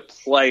to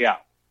play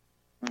out.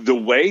 The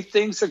way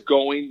things are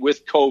going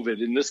with COVID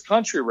in this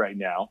country right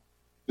now,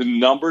 the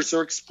numbers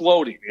are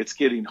exploding. It's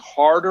getting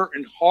harder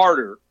and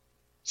harder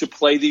to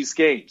play these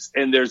games,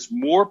 and there's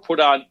more put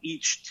on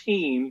each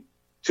team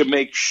to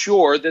make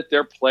sure that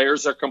their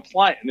players are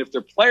compliant. And if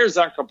their players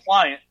aren't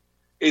compliant,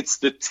 it's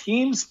the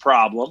team's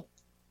problem,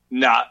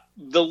 not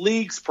the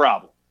league's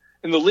problem.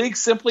 And the league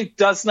simply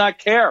does not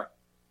care.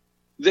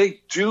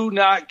 They do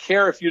not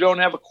care if you don't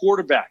have a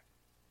quarterback.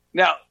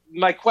 Now,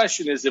 my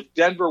question is, if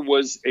Denver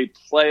was a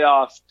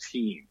playoff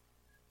team,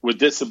 would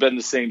this have been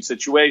the same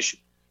situation?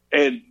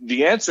 And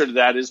the answer to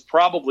that is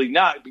probably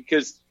not,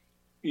 because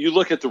you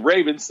look at the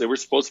Ravens, they were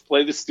supposed to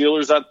play the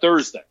Steelers on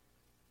Thursday.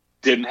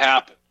 Didn't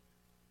happen.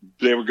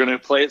 They were going to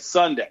play it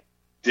Sunday.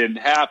 Didn't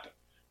happen.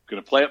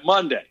 Going to play it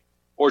Monday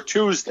or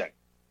Tuesday.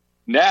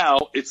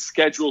 Now it's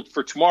scheduled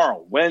for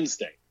tomorrow,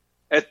 Wednesday,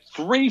 at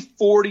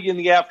 3:40 in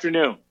the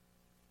afternoon.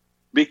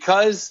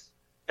 Because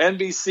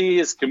NBC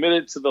is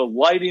committed to the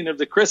lighting of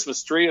the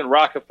Christmas tree in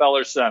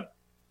Rockefeller Center.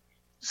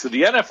 So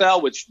the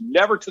NFL, which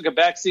never took a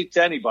backseat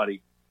to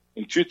anybody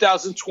in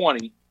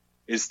 2020,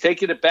 is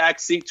taking a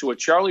backseat to a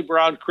Charlie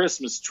Brown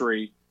Christmas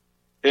tree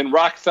in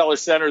Rockefeller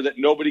Center that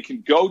nobody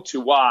can go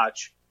to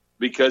watch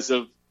because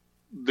of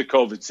the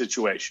COVID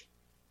situation.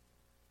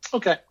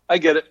 Okay, I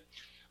get it.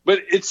 But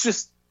it's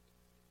just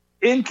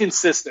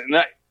inconsistent.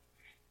 And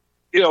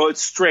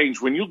it's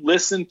strange. When you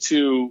listen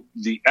to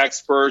the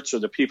experts or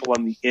the people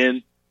on the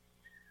in,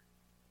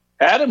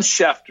 Adam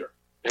Schefter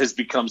has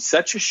become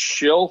such a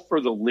shill for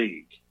the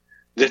league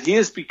that he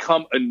has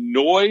become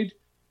annoyed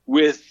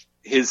with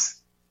his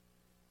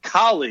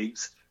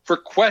colleagues for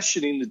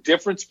questioning the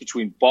difference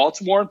between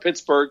Baltimore and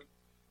Pittsburgh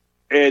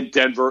and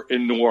Denver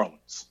and New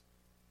Orleans.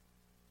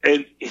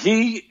 And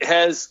he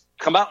has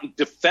come out and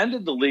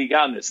defended the league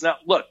on this. Now,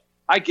 look,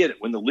 I get it.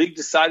 When the league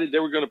decided they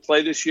were going to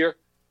play this year,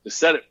 they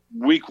said it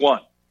week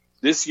one.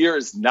 This year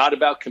is not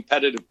about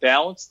competitive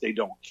balance. They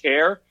don't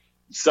care.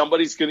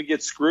 Somebody's going to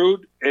get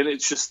screwed, and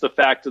it's just the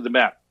fact of the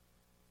matter.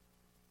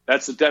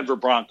 That's the Denver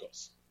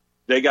Broncos.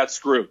 They got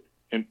screwed.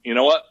 And you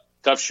know what?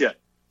 Tough shit.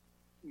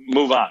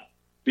 Move on.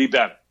 Be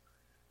better.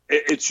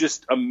 It's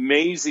just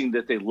amazing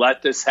that they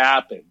let this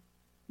happen,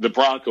 the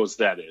Broncos,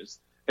 that is.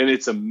 And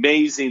it's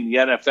amazing the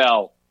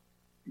NFL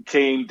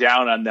came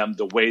down on them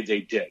the way they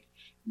did.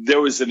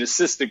 There was an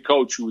assistant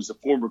coach who was a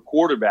former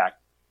quarterback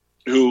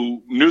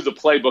who knew the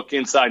playbook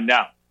inside and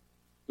out.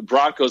 The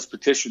Broncos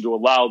petitioned to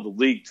allow the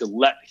league to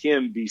let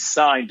him be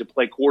signed to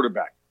play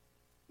quarterback.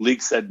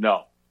 League said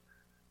no.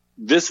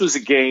 This was a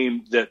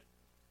game that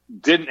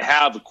didn't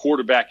have a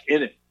quarterback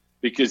in it,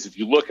 because if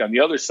you look on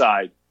the other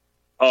side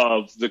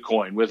of the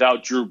coin,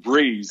 without Drew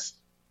Brees,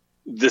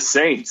 the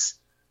Saints,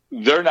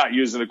 they're not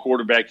using a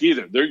quarterback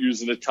either. They're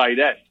using a tight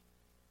end.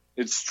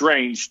 It's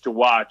strange to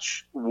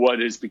watch what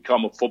has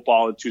become of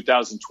football in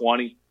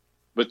 2020.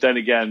 But then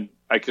again,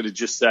 I could have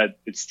just said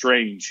it's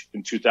strange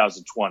in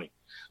 2020.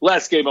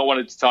 Last game I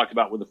wanted to talk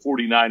about were the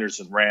 49ers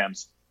and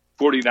Rams.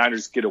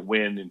 49ers get a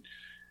win,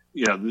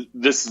 and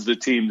this is the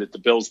team that the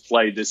Bills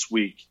play this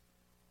week.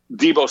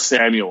 Deebo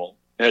Samuel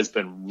has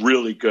been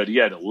really good. He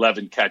had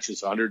 11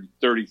 catches,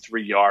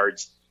 133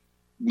 yards.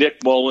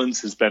 Nick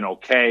Mullins has been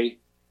okay.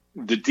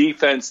 The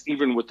defense,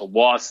 even with the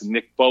loss of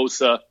Nick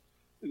Bosa,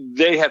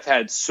 they have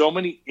had so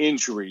many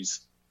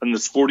injuries on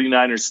this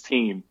 49ers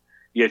team,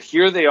 yet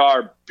here they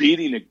are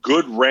beating a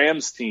good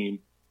Rams team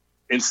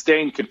and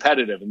staying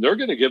competitive. And they're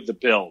going to give the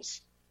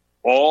Bills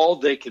all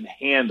they can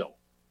handle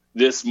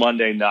this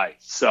Monday night.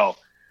 So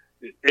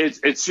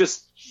it's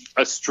just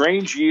a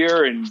strange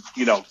year, and,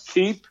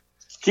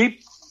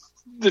 keep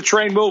the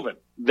train moving.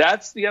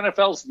 That's the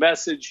NFL's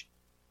message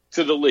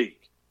to the league.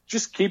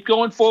 Just keep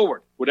going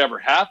forward. Whatever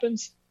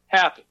happens,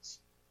 happens.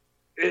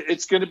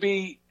 It's going to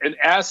be an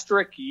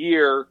asterisk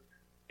year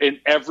in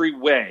every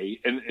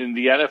way, and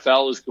the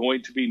NFL is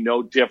going to be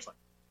no different.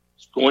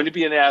 It's going to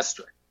be an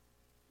asterisk,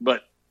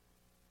 but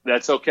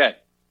that's okay.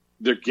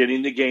 They're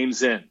getting the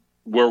games in.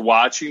 We're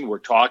watching. We're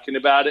talking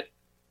about it.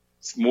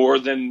 It's more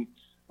than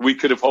we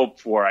could have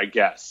hoped for, I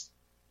guess,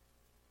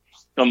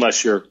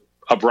 unless you're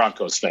a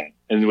Broncos fan,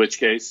 in which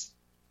case,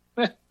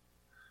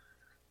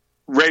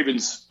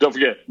 Ravens, don't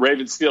forget,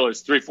 Ravens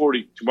Steelers,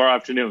 3:40 tomorrow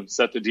afternoon.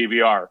 Set the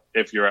DVR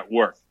if you're at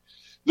work.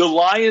 The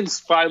Lions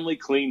finally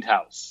cleaned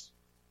house.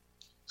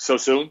 So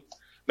soon?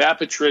 Matt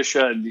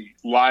Patricia and the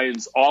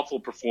Lions'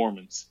 awful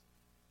performance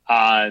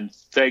on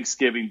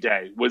Thanksgiving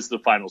Day was the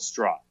final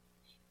straw.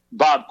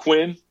 Bob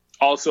Quinn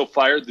also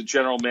fired the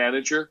general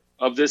manager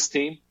of this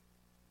team.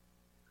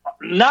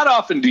 Not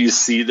often do you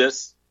see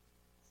this,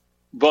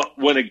 but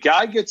when a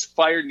guy gets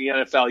fired in the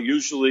NFL,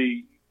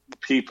 usually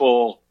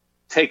people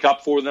take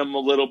up for them a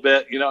little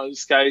bit.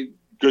 This guy,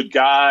 good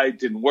guy,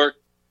 didn't work.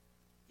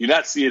 You're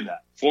not seeing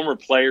that. Former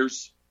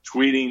players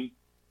tweeting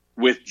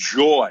with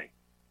joy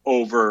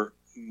over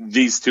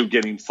these two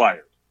getting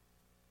fired.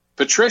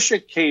 Patricia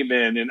came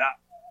in, and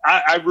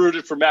I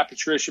rooted for Matt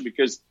Patricia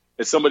because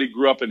as somebody who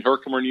grew up in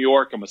Herkimer, New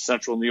York, I'm a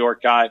Central New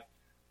York guy.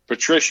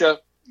 Patricia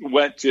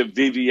went to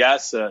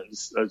VVS,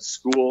 a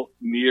school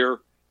near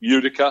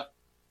Utica,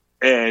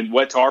 and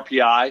went to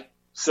RPI.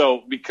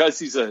 So because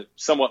he's a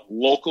somewhat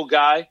local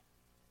guy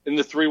in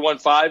the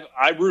 315,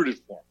 I rooted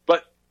for him.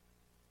 But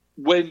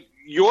when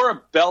you're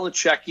a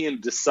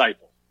Belichickian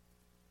disciple,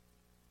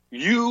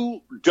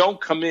 you don't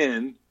come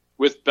in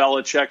with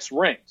Belichick's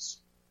rings.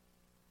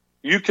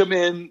 You come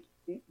in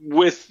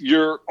with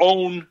your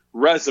own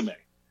resume.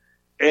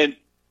 And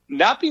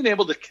not being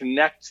able to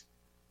connect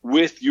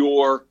with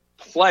your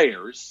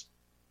players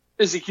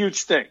is a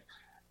huge thing.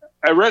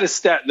 I read a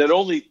stat that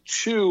only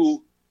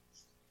 2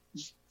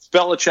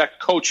 Belichick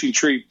coaching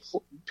tree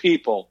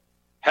people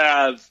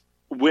have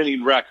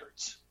winning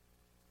records.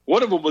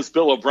 One of them was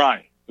Bill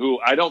O'Brien, who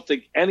I don't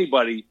think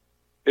anybody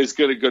is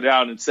going to go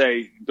down and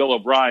say Bill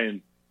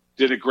O'Brien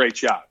did a great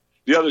job.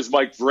 The other is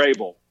Mike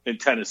Vrabel in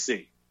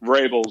Tennessee.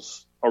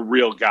 Vrabel's a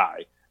real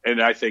guy,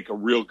 and I think a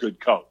real good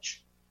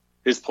coach.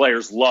 His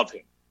players love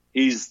him.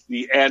 He's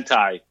the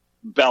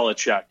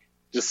anti-Belichick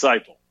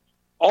disciple.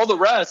 All the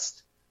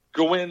rest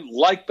go in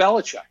like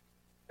Belichick,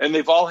 and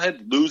they've all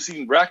had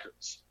losing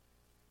records.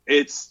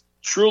 It's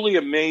truly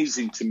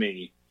amazing to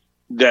me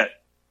that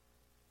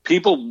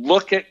people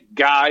look at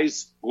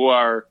guys who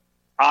are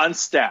on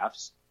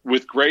staffs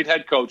with great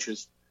head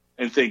coaches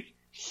and think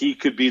he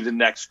could be the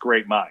next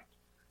great mind.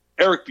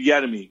 Eric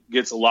Bieniemy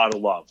gets a lot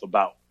of love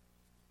about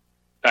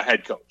a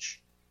head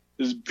coach.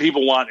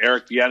 People want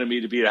Eric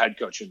Bieniemy to be a head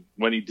coach. And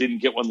when he didn't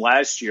get one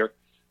last year, there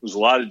was a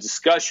lot of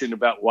discussion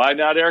about why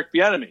not Eric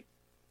Bieniemy.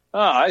 Oh,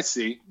 I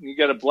see. You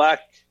got a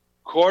black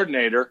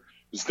coordinator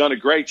who's done a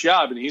great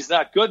job, and he's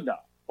not good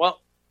enough.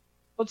 Well,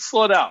 let's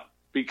slow down,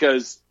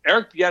 because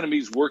Eric Bieniemy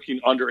is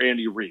working under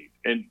Andy Reid.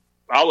 And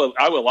I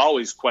will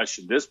always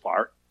question this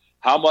part.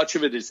 How much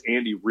of it is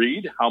Andy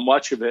Reid? How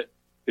much of it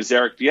is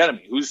Eric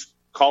Bieniemy? Who's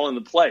calling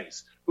the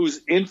plays?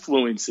 Who's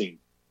influencing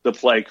the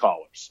play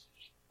callers?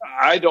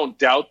 I don't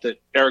doubt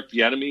that Eric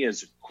Bieniemy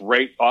is a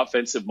great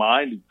offensive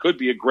mind and could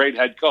be a great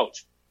head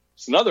coach.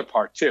 It's another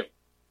part, too.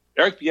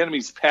 Eric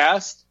Bieniemy's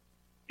past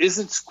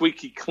isn't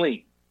squeaky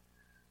clean.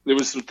 There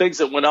was some things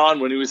that went on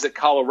when he was at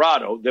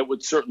Colorado that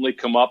would certainly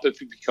come up if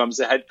he becomes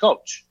a head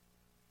coach.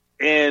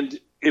 And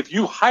if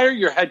you hire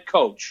your head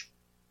coach,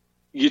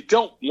 you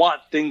don't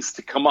want things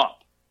to come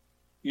up.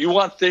 You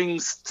want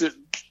things to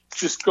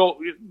just go,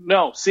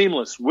 no,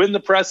 seamless. Win the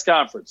press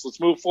conference. Let's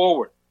move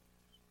forward.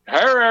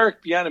 Hire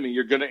Eric Bieniemy,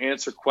 you're going to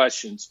answer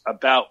questions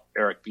about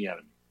Eric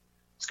Bieniemy.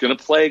 It's going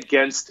to play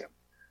against him.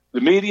 The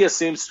media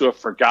seems to have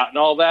forgotten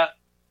all that,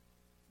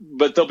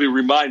 but they'll be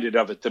reminded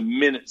of it the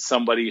minute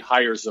somebody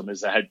hires them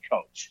as a head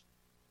coach.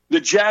 The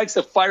Jags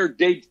have fired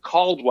Dave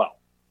Caldwell,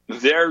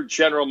 their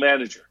general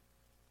manager.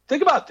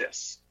 Think about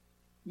this.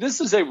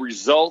 This is a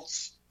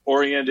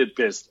results-oriented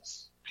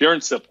business, pure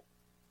and simple.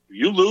 If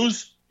you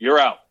lose, you're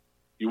out.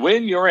 You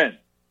win, you're in.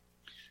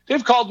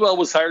 Dave Caldwell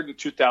was hired in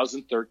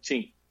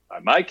 2013. By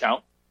my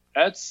count,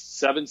 that's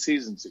 7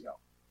 seasons ago.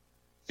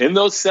 In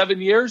those 7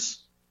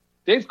 years,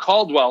 Dave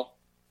Caldwell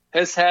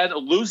has had a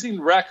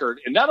losing record,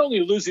 and not only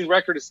a losing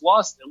record, has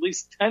lost at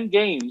least 10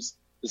 games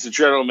as the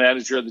general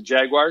manager of the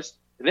Jaguars,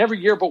 and every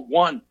year but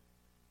one,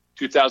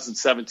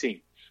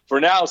 2017. For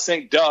now,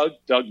 St. Doug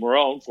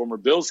Marrone, former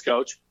Bills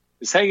coach,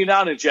 is hanging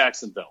out in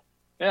Jacksonville.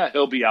 Yeah,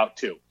 he'll be out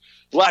too.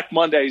 Black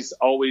Monday's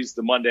always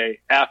the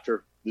Monday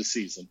after the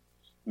season.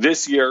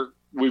 This year,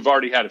 we've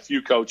already had a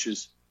few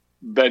coaches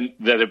that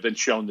have been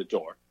shown the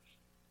door.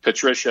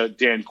 Patricia,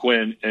 Dan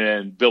Quinn,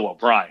 and Bill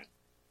O'Brien.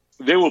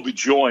 They will be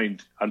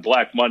joined on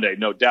Black Monday,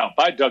 no doubt,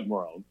 by Doug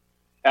Marrone.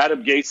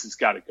 Adam Gase has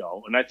got to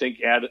go, and I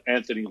think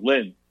Anthony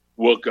Lynn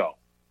will go.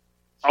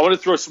 I want to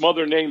throw some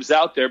other names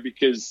out there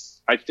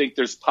because I think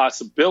there's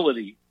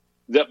possibility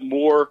that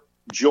more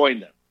join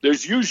them.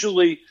 There's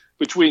usually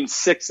between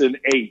 6 and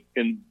 8,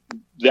 and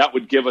that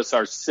would give us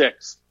our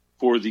 6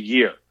 for the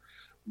year.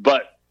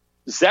 But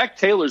Zach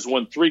Taylor's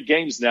won 3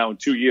 games now in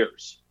 2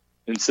 years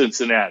in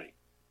Cincinnati.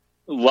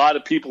 A lot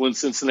of people in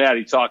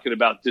Cincinnati talking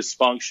about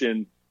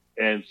dysfunction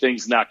and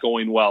things not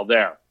going well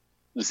there.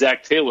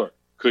 Zach Taylor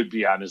could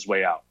be on his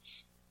way out.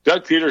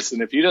 Doug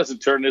Peterson, if he doesn't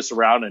turn this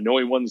around, I know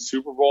he won the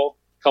Super Bowl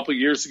a couple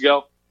years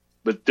ago,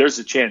 but there's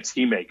a chance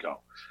he may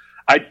go.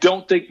 I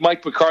don't think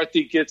Mike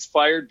McCarthy gets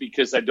fired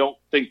because I don't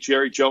think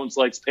Jerry Jones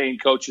likes paying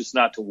coaches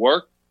not to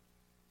work.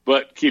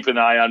 But keep an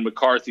eye on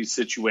McCarthy's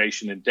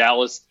situation in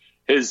Dallas.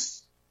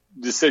 His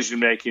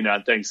decision-making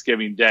on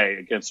Thanksgiving Day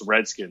against the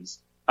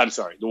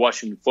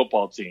Washington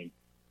football team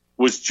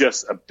was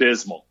just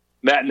abysmal.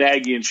 Matt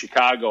Nagy in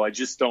Chicago, I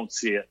just don't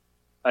see it.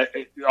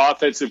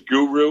 Offensive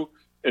guru,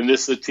 and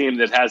this is a team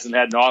that hasn't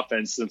had an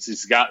offense since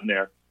he's gotten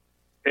there.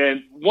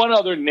 And one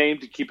other name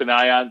to keep an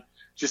eye on,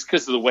 just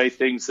because of the way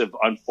things have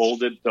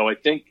unfolded, though I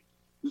think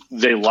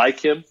they like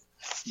him,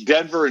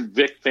 Denver and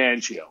Vic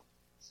Fangio.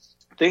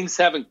 Things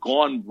haven't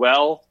gone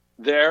well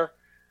there.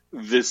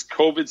 This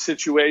COVID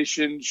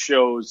situation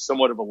shows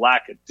somewhat of a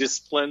lack of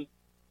discipline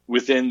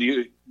within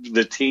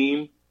the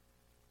team.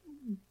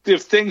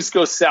 If things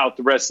go south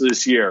the rest of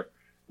this year,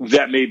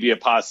 that may be a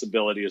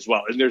possibility as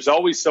well. And there's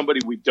always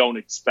somebody we don't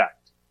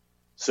expect.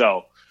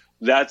 So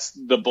that's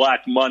the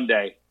Black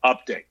Monday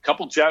update.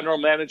 Couple general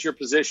manager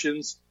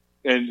positions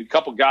and a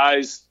couple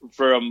guys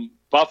from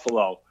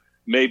Buffalo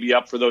may be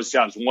up for those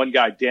jobs. One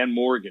guy, Dan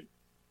Morgan,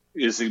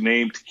 is a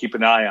name to keep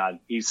an eye on.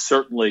 He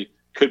certainly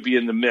could be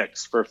in the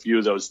mix for a few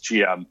of those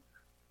GM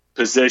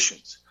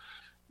positions.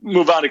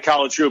 Move on to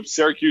college hoops.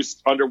 Syracuse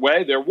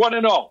underway. They're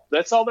 1-0.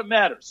 That's all that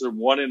matters. They're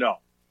 1-0.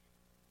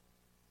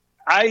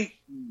 I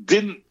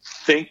didn't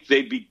think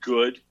they'd be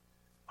good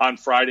on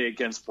Friday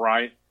against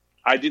Bryant.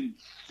 I didn't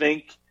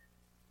think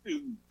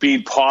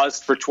being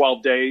paused for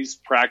 12 days,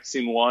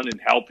 practicing one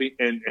and helping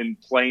and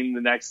playing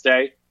the next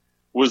day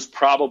was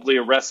probably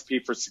a recipe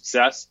for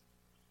success.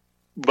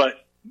 But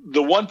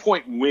the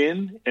 1-point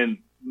win and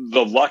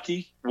the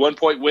lucky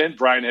 1-point win,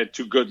 Bryant had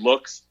 2 good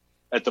looks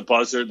at the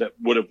buzzer that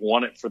would have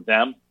won it for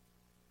them.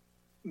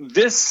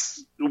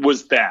 This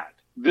was bad.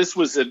 This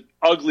was an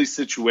ugly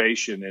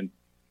situation. And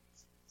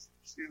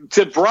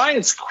to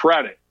Bryant's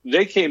credit,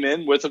 they came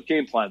in with a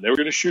game plan. They were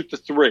going to shoot the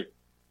 3.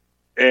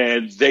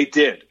 And they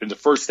did. In the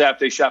first half,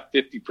 they shot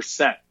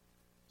 50%,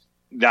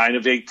 9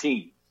 of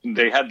 18.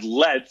 They had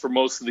led for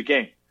most of the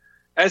game.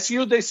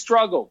 SU, they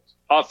struggled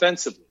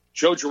offensively.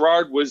 Joe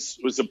Girard was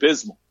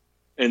abysmal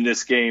in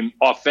this game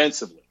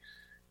offensively.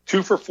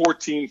 2 for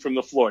 14 from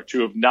the floor,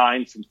 2 of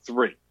 9 from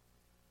 3.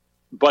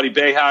 Buddy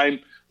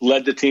Boeheim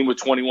led the team with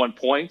 21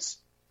 points.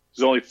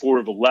 He was only 4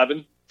 of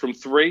 11 from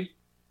 3.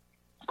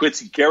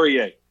 Quincy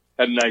Guerrier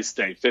had a nice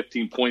day,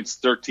 15 points,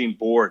 13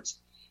 boards.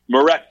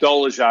 Marek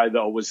Dolezaj,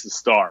 though, was the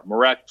star.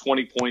 Marek,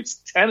 20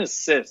 points, 10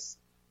 assists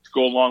to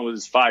go along with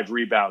his 5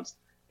 rebounds.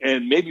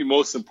 And maybe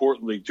most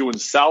importantly, doing a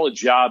solid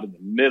job in the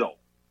middle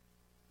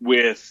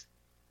with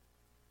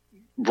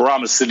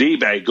Bourama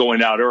Sidibe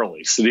going out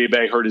early.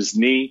 Sidibe hurt his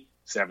knee.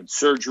 He's having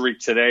surgery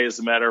today, as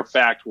a matter of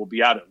fact. Will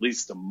be out at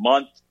least a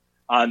month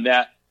on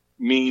that.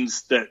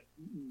 Means that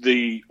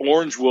the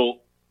Orange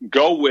will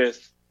go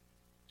with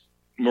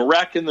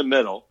Marek in the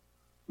middle.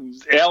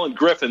 Alan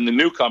Griffin, the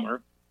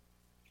newcomer,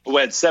 who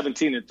had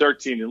 17 and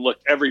 13 and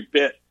looked every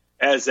bit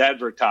as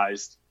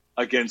advertised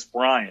against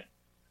Bryant,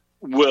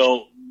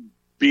 will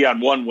be on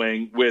one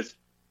wing with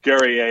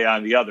Guerrier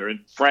on the other. And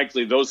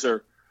frankly, those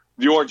are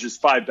the Orange's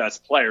 5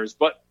 best players.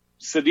 But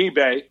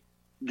Sidibe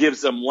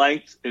gives them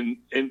length in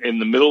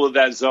the middle of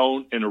that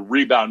zone and a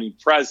rebounding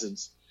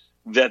presence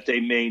that they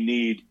may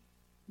need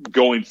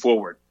going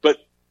forward. But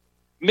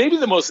maybe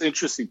the most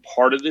interesting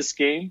part of this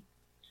game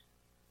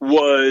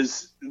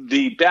was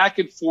the back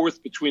and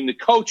forth between the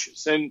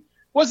coaches. And it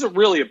wasn't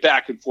really a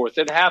back and forth.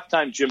 At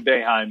halftime, Jim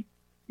Boeheim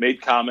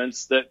made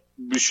comments that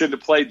we shouldn't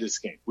have played this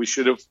game. We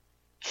should have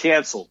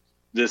canceled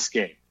this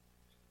game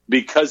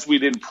because we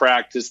didn't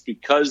practice,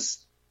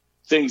 because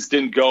things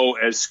didn't go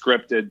as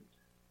scripted.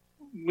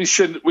 We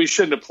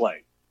shouldn't have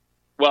played.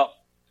 Well,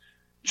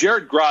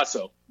 Jared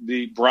Grasso,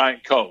 the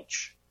Bryant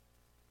coach,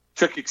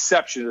 took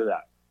exception to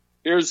that.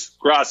 Here's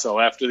Grasso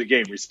after the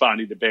game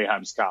responding to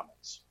Boeheim's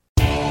comments.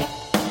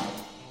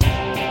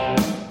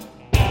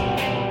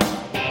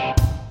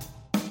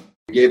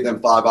 We gave them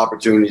 5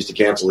 opportunities to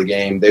cancel the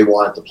game. They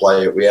wanted to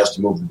play it. We asked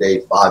to move the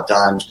date 5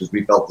 times because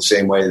we felt the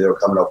same way. They were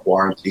coming up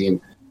quarantine.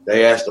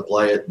 They asked to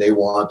play it. They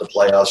wanted to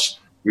play us.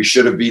 We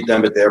should have beat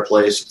them at their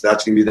place. If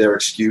that's going to be their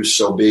excuse,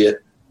 so be it.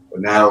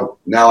 But now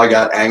I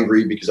got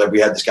angry because we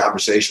had this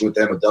conversation with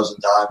them a dozen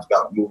times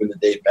about moving the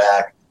date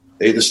back.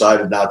 They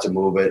decided not to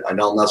move it. I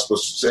know I'm not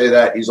supposed to say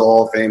that. He's a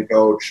Hall of Fame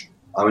coach.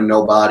 I'm a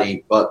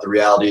nobody. But the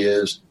reality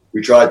is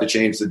we tried to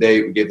change the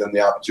date. We gave them the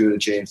opportunity to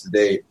change the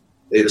date.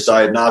 They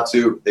decided not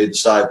to. They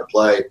decided to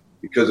play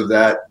because of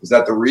that. Is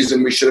that the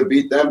reason we should have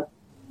beat them?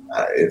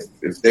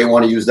 If they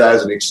want to use that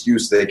as an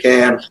excuse, they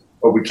can.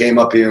 But we came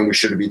up here and we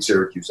should have beat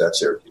Syracuse at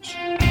Syracuse.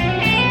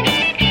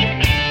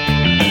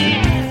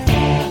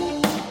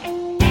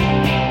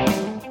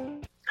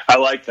 I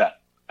like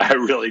that. I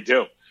really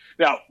do.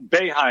 Now,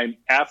 Boeheim,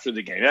 after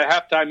the game, at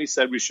halftime he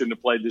said we shouldn't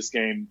have played this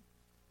game,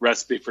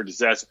 recipe for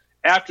disaster.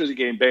 After the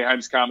game,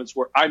 Boeheim's comments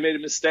were, I made a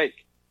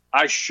mistake.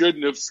 I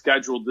shouldn't have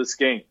scheduled this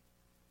game.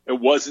 It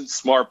wasn't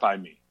smart by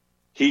me.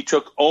 He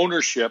took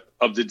ownership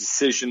of the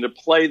decision to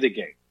play the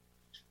game.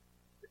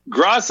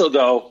 Grasso,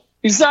 though,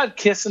 he's not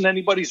kissing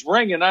anybody's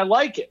ring, and I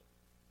like it.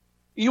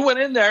 You went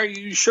in there,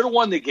 you should have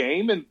won the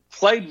game and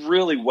played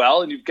really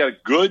well, and you've got a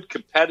good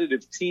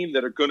competitive team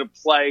that are going to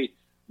play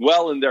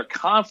well in their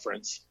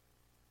conference.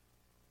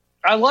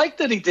 I like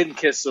that he didn't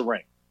kiss the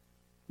ring.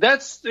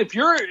 That's if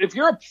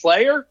you're a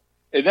player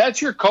and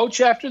that's your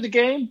coach after the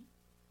game,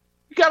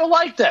 you got to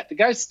like that. The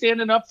guy's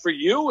standing up for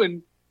you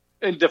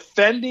and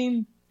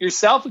defending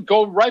yourself and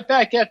go right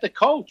back at the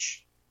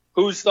coach,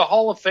 who's the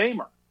Hall of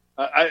Famer.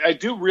 I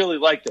do really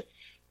like that.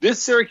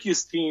 This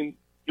Syracuse team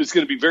is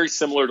going to be very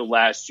similar to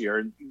last year.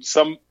 And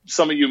some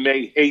of you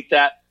may hate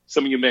that.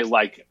 Some of you may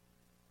like it.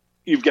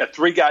 You've got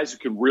 3 guys who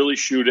can really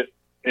shoot it.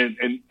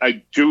 And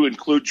I do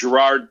include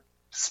Girard,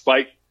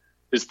 despite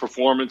his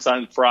performance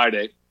on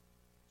Friday,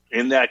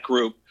 in that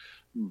group.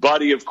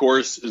 Buddy, of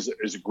course,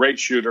 is a great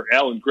shooter.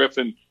 Alan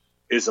Griffin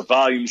is a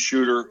volume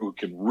shooter who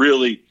can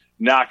really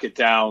knock it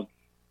down.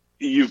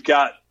 You've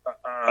got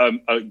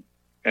an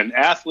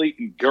athlete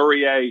in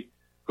Guerrier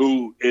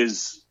who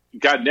is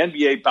got an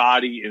NBA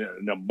body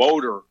and a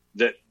motor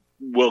that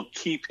will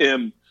keep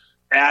him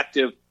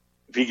active.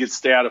 If he can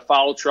stay out of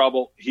foul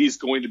trouble, he's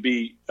going to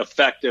be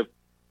effective.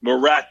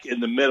 Marek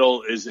in the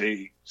middle is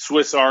a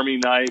Swiss Army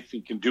knife.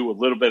 He can do a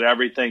little bit of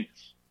everything.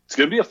 It's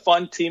going to be a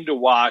fun team to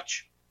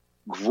watch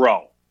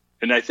grow.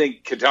 And I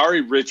think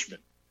Kadary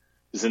Richmond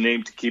is a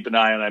name to keep an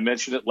eye on. I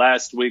mentioned it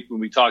last week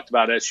when we talked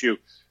about SU.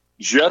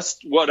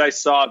 Just what I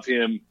saw of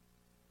him,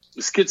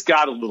 this kid's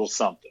got a little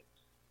something.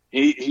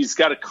 He's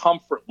got a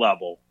comfort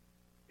level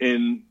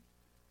in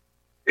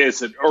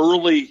as an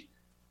early,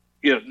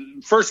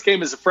 first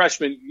game as a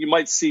freshman, you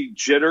might see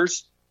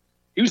jitters.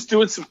 He was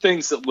doing some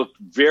things that looked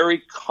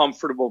very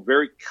comfortable,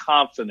 very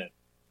confident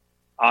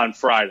on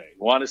Friday.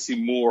 Want to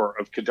see more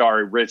of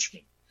Kadary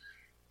Richmond.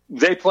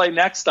 They play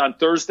next on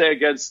Thursday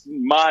against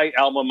my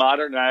alma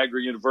mater,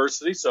 Niagara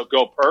University. So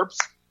go Perps.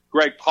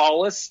 Greg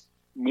Paulus,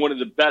 one of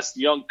the best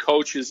young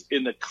coaches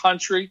in the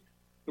country,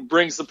 who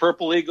brings the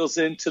Purple Eagles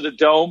into the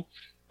Dome.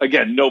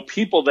 Again, no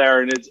people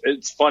there. And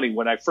it's funny.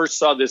 When I first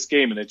saw this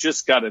game, and it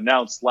just got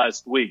announced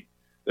last week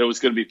that it was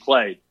going to be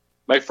played,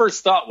 my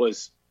first thought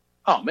was,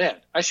 oh, man,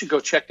 I should go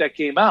check that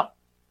game out.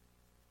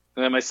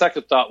 And then my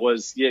second thought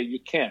was, yeah, you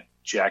can't,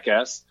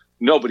 jackass.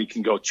 Nobody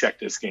can go check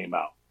this game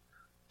out.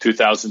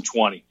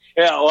 2020.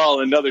 Yeah, well,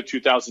 another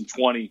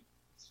 2020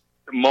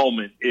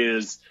 moment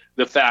is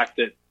the fact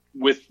that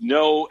with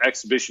no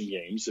exhibition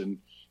games and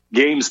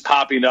games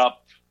popping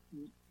up,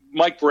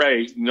 Mike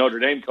Bray, Notre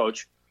Dame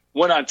coach,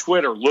 went on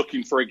Twitter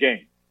looking for a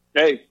game.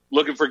 Hey,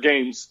 looking for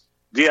games.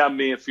 DM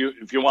me if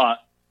you want.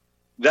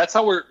 That's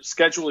how we're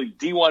scheduling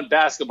D1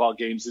 basketball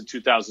games in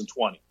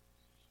 2020.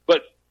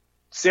 But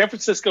San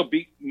Francisco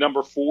beat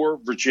number 4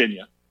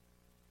 Virginia,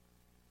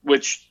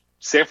 which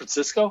San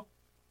Francisco?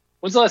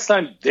 When's the last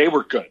time they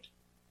were good?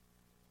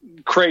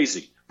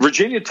 Crazy.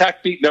 Virginia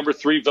Tech beat number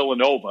 3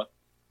 Villanova.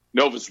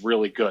 Nova's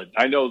really good.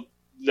 I know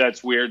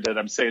that's weird that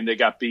I'm saying they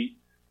got beat.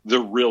 They're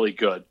really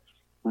good.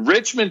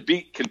 Richmond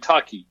beat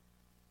Kentucky.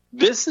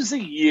 This is a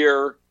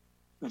year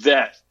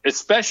that,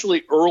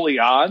 especially early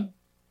on,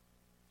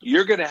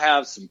 you're going to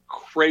have some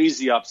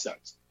crazy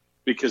upsets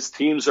because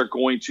teams are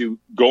going to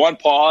go on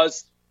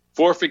pause,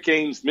 forfeit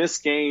games, miss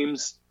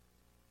games,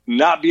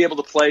 not be able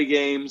to play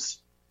games,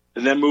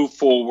 and then move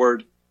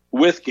forward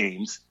with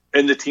games.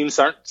 And the teams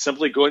aren't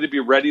simply going to be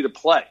ready to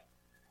play.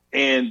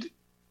 And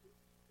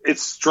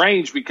it's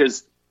strange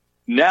because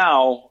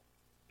now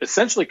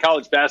essentially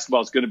college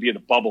basketball is going to be in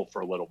a bubble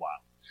for a little while.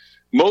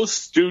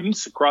 Most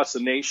students across the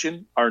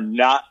nation are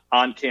not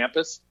on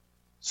campus.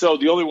 So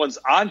the only ones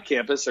on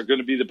campus are going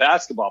to be the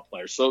basketball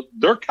players. So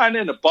they're kind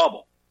of in a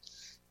bubble.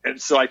 And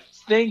so I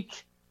think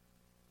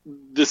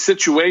the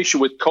situation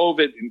with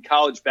COVID in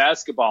college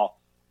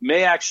basketball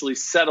may actually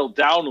settle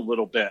down a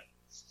little bit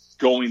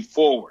going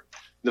forward.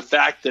 The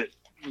fact that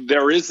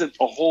there isn't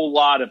a whole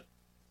lot of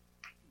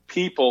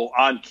people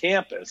on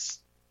campus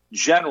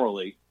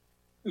generally,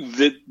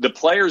 the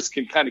players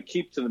can kind of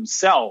keep to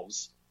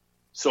themselves.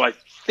 So I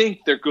think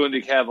they're going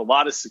to have a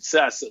lot of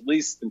success, at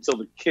least until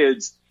the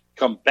kids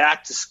come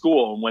back to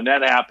school. And when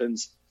that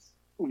happens,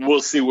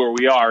 we'll see where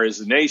we are as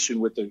a nation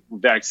with the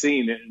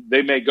vaccine.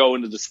 They may go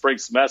into the spring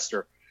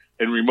semester,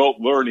 and remote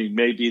learning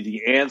may be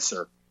the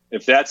answer.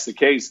 If that's the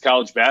case,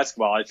 college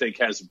basketball, I think,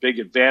 has a big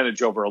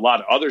advantage over a lot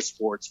of other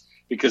sports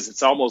because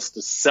it's almost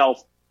a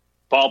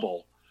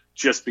self-bubble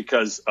just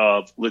because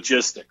of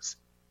logistics.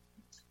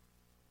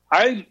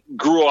 I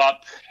grew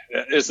up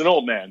as an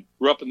old man,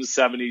 grew up in the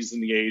 70s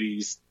and the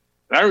 80s,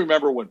 and I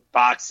remember when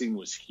boxing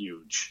was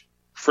huge.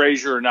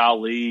 Frazier and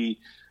Ali,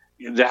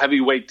 the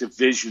heavyweight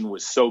division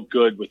was so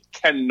good with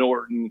Ken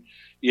Norton.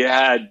 You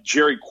had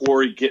Jerry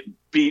Quarry getting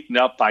beaten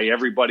up by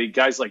everybody,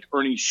 guys like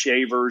Ernie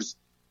Shavers,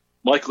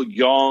 Michael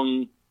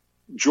Young,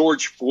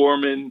 George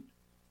Foreman.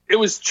 It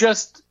was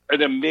just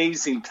an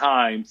amazing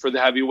time for the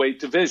heavyweight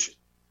division.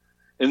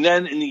 And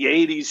then in the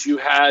 80s, you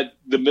had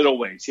the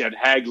middleweights. You had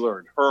Hagler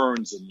and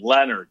Hearns and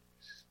Leonard.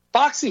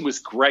 Boxing was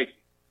great.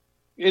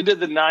 Into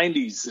the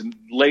 90s and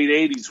late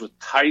 80s with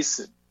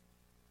Tyson.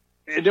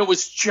 And it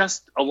was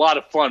just a lot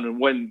of fun. And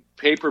when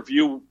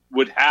pay-per-view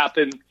would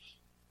happen,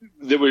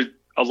 there were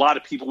a lot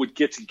of people would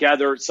get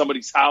together at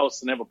somebody's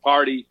house and have a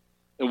party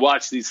and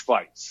watch these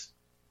fights.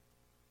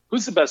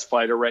 Who's the best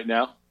fighter right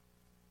now?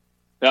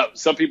 Now,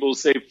 some people will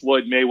say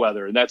Floyd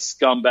Mayweather, and that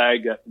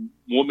scumbag, that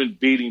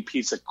woman-beating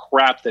piece of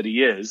crap that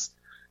he is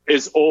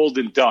old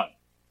and done.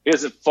 He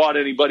hasn't fought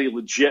anybody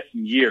legit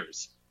in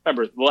years.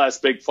 Remember, the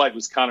last big fight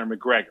was Conor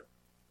McGregor. It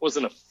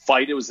wasn't a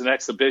fight. It was an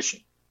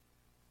exhibition.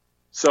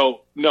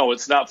 So, no,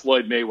 it's not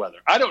Floyd Mayweather.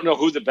 I don't know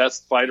who the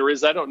best fighter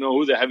is. I don't know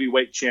who the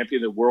heavyweight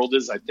champion of the world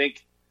is. I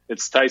think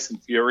it's Tyson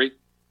Fury.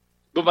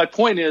 But my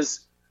point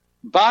is,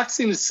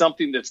 boxing is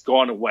something that's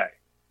gone away.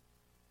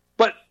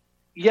 But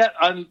yet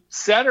on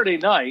Saturday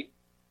night,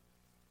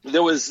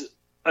 there was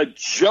a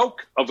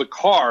joke of a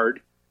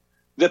card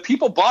that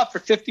people bought for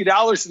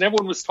 $50 and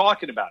everyone was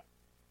talking about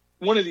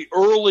it. One of the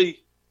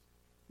early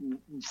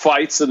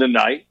fights of the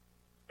night,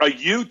 a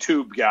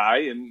YouTube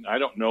guy, and I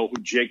don't know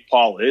who Jake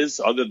Paul is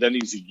other than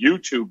he's a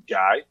YouTube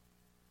guy,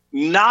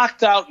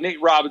 knocked out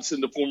Nate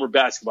Robinson, the former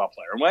basketball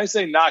player. And when I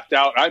say knocked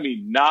out, I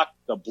mean knocked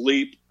the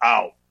bleep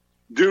out.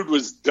 Dude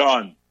was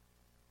done.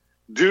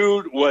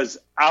 Dude was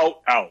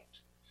out.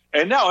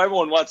 And now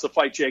everyone wants to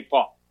fight Jake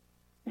Paul.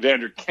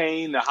 Vander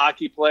Kane, the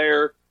hockey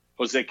player,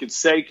 Jose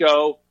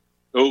Canseco,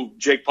 who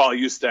Jake Paul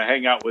used to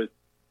hang out with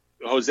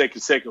Jose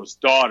Canseco's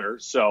daughter.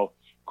 So,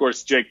 of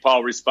course, Jake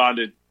Paul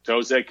responded to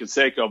Jose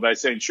Canseco by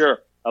saying, sure,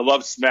 I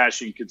love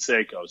smashing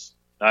Cansecos.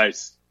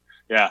 Nice.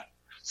 Yeah.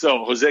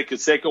 So Jose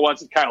Canseco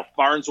wants it. Kyle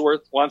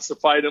Farnsworth wants to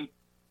fight him.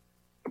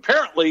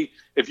 Apparently,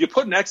 if you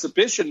put an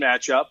exhibition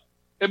match up,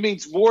 it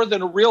means more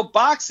than a real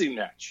boxing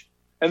match.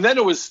 And then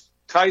it was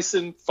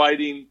Tyson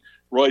fighting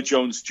Roy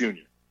Jones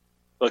Jr.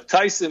 Look,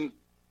 Tyson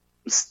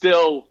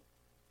still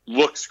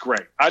looks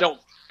great. I don't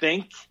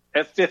think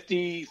at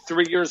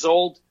 53 years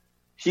old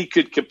he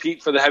could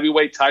compete for the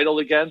heavyweight title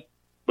again,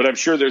 but I'm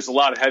sure there's a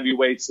lot of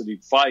heavyweights that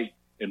he'd fight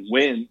and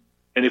win.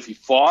 And if he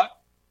fought,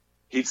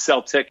 he'd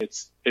sell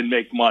tickets and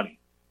make money.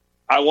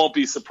 I won't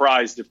be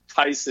surprised if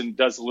Tyson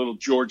does a little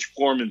George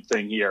Foreman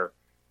thing here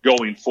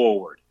going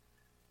forward.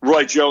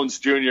 Roy Jones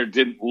Jr.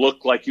 didn't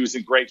look like he was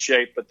in great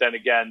shape, but then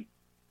again,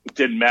 It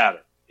didn't matter.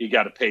 He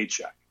got a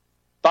paycheck.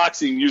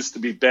 Boxing used to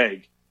be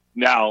big.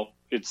 Now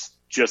it's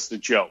just a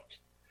joke.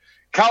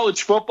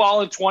 College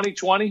football in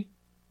 2020,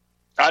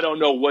 I don't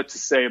know what to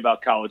say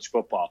about college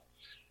football.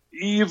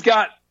 You've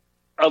got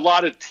a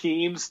lot of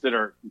teams that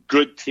are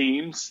good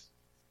teams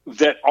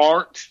that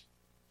aren't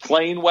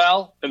playing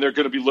well, and they're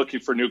going to be looking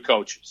for new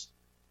coaches.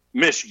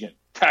 Michigan,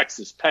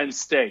 Texas, Penn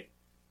State,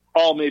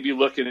 all may be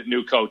looking at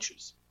new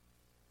coaches.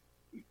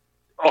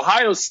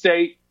 Ohio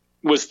State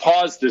was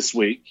paused this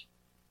week,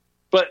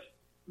 but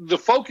the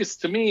focus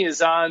to me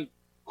is on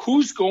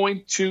who's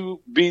going to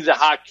be the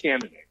hot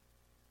candidate.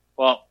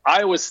 Well,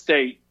 Iowa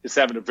State is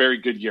having a very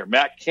good year.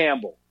 Matt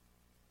Campbell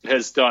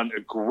has done a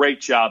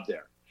great job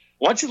there.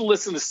 I want you to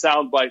listen to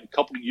soundbite a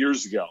couple of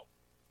years ago,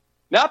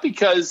 not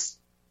because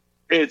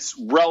it's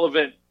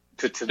relevant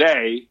to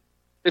today,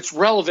 it's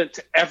relevant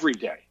to every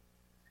day.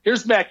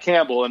 Here's Matt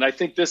Campbell, and I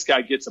think this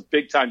guy gets a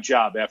big-time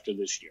job after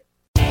this year.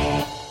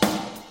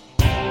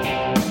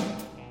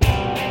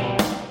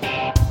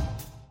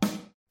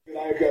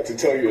 What I've got to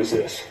tell you is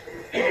this.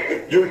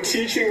 You're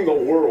teaching the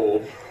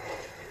world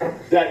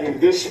that in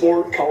this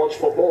sport, college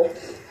football,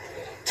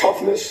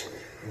 toughness,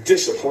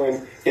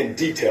 discipline, and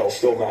detail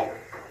still matter.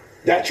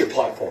 That's your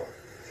platform.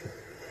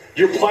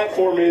 Your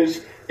platform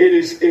is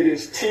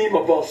team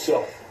above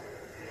self.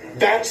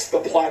 That's the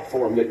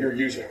platform that you're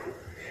using.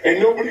 And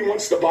nobody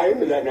wants to buy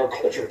into that in our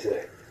culture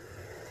today.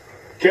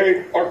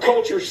 Okay? Our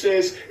culture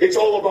says it's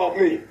all about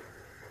me.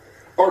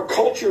 Our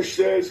culture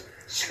says,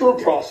 screw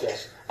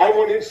process. I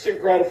want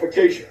instant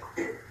gratification.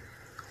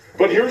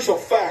 But here's a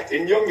fact,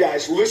 and young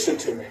guys, listen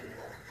to me.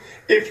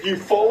 If you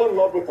fall in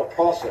love with the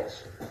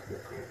process,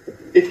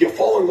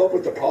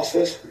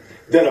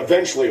 then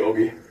eventually,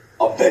 Ogie,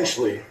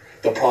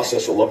 the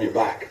process will love you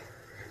back.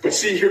 But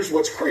see, here's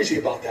what's crazy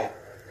about that.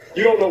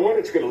 You don't know when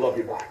it's going to love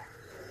you back.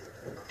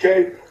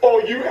 Okay?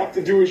 All you have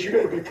to do is you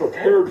got to be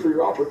prepared for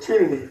your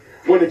opportunity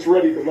when it's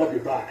ready to love you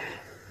back.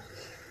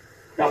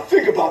 Now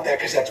think about that,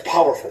 because that's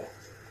powerful.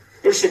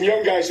 There's some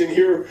young guys in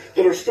here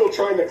that are still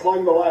trying to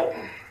climb the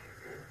ladder.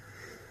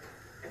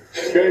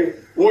 Okay?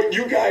 What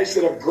you guys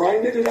that have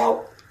grinded it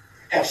out,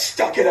 have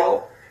stuck it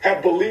out,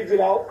 have believed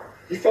it out,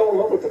 you fell in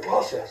love with the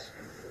process.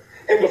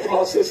 And the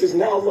process is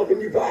now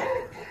loving you back.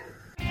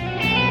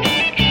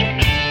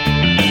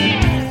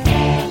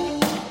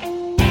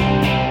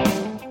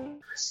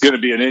 It's going to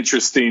be an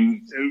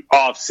interesting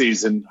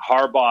offseason.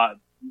 Harbaugh,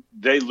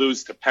 they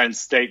lose to Penn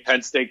State.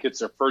 Penn State gets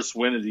their first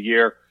win of the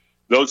year.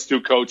 Those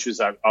two coaches,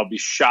 I'll be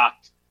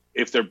shocked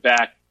if they're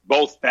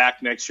both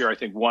back next year. I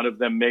think one of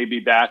them may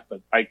be back,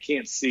 but I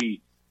can't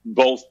see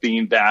both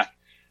being back.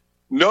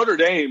 Notre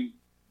Dame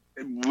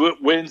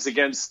wins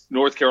against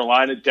North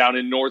Carolina down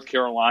in North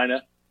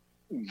Carolina.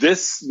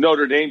 This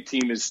Notre Dame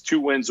team is 2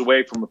 wins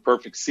away from a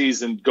perfect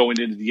season going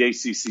into the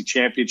ACC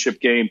championship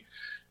game.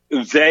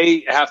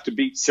 They have to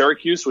beat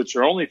Syracuse, which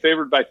are only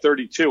favored by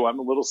 32. I'm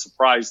a little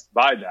surprised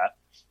by that.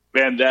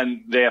 And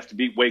then they have to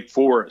beat Wake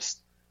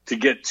Forest to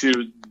get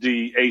to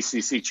the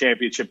ACC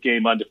championship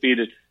game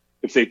undefeated.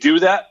 If they do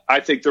that,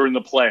 I think they're in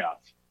the playoff.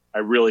 I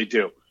really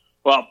do.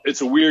 Well,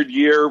 it's a weird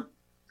year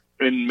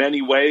in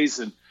many ways,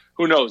 and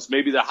who knows,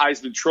 maybe the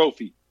Heisman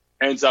Trophy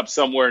ends up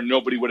somewhere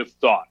nobody would have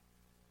thought.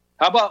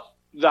 How about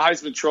the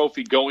Heisman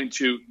Trophy going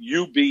to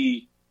UB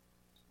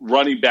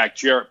running back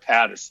Jarrett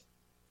Patterson?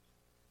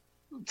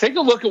 Take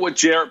a look at what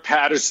Jarrett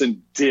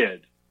Patterson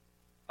did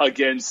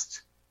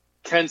against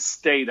Kent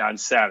State on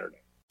Saturday.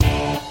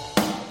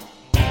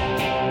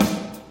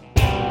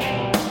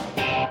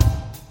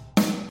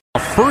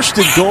 First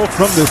and goal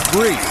from the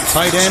 3.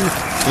 Tight end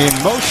in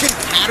motion.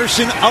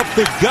 Patterson up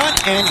the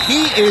gut, and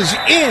he is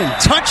in.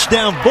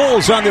 Touchdown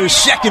Bulls on their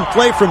second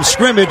play from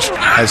scrimmage.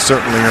 Has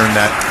certainly earned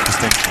that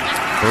distinction.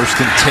 First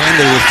and 10,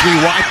 they were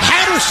 3 wide.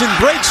 Patterson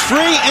breaks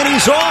free, and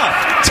he's off.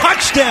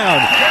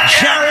 Touchdown,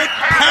 Jarrett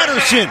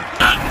Patterson.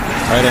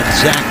 Tight end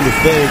Zach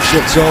Lefebvre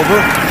shifts over.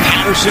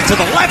 Patterson to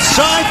the left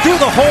side, through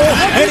the hole,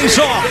 and he's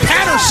off.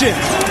 Patterson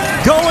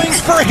going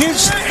for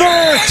his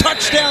 3rd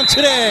touchdown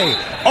today.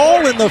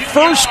 All in the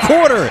first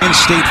quarter. Penn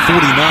State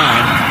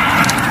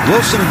 49.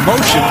 Wilson in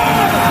motion.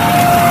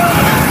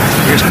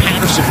 Here's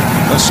Patterson.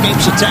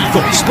 Escapes a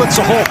tackle. Splits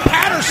a hole.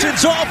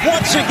 Patterson's off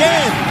once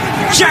again.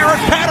 Jarrett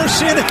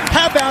Patterson,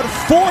 how about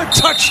 4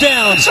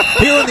 touchdowns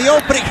here in the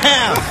opening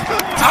half?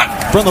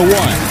 From the 1.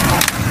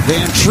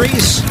 Van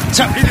Treese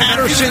to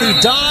Patterson. He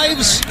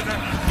dives.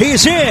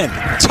 He's in.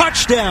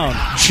 Touchdown.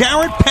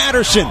 Jarrett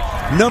Patterson,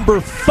 number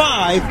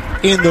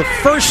 5 in the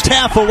first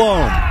half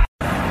alone.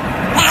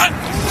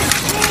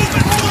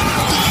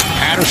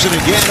 Patterson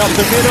again up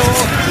the middle.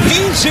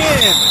 He's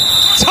in.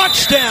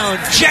 Touchdown,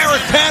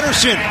 Jarrett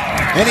Patterson.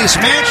 And he's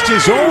matched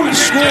his own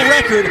school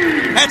record.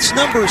 That's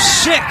number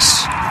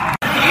 6.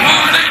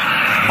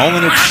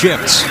 Mullen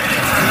shifts.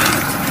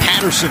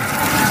 Patterson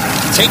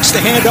takes the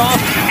handoff,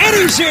 and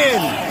he's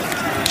in.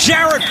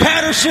 Jarrett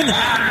Patterson,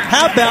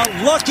 how about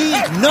lucky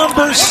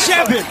number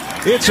 7?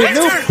 It's a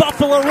new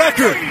Buffalo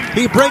record.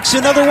 He breaks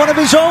another one of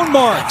his own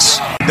marks.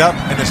 Up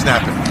and a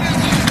snapping.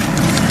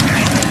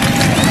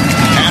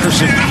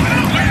 Patterson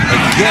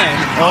again.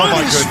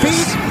 On his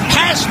feet,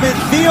 past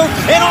midfield,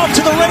 and off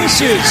to the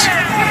races.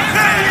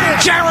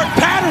 Jaret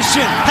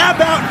Patterson, how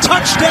about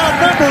touchdown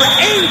number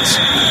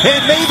 8?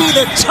 And maybe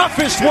the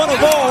toughest one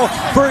of all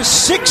for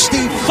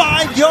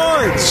 65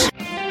 yards.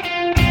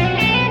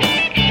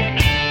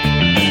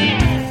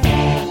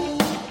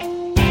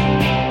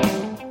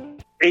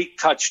 Eight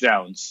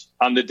touchdowns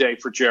on the day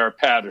for Jaret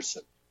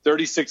Patterson.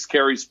 36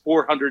 carries,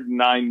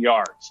 409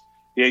 yards.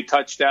 The 8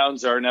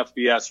 touchdowns are an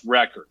FBS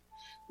record.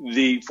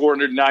 The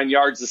 409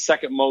 yards, the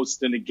second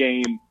most in a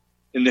game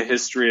in the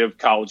history of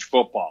college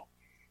football.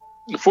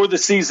 For the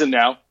season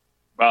now,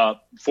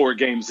 4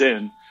 games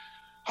in,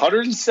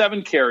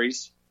 107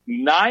 carries,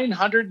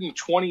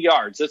 920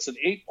 yards. That's an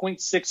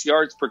 8.6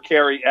 yards per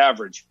carry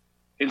average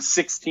and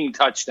 16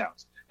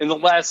 touchdowns. In the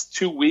last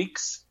 2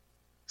 weeks,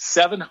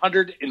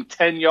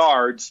 710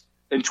 yards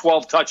and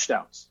 12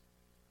 touchdowns.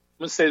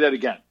 I'm going to say that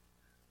again.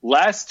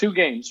 Last 2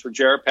 games for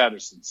Jaret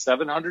Patterson,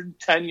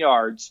 710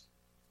 yards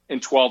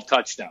and 12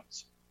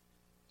 touchdowns.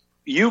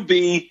 UB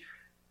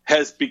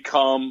has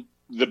become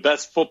the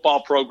best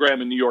football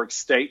program in New York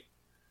State.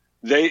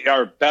 They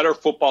are a better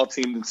football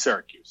team than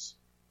Syracuse.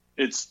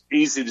 It's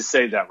easy to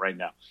say that right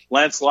now.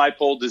 Lance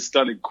Leipold has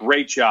done a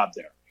great job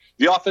there.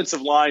 The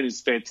offensive line is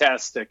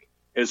fantastic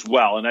as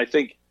well. And I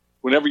think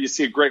whenever you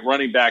see a great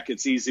running back,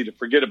 it's easy to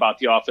forget about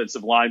the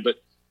offensive line. But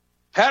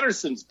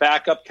Patterson's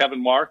backup,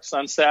 Kevin Marks,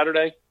 on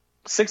Saturday,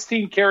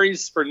 16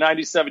 carries for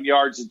 97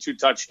 yards and 2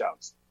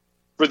 touchdowns.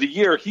 For the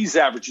year, he's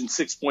averaging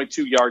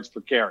 6.2 yards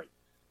per carry.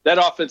 That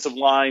offensive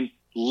line,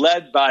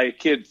 led by a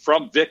kid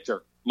from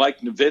Victor, Mike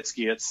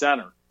Nowitzki at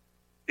center,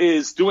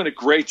 is doing a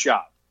great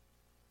job.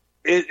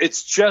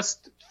 It's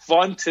just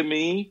fun to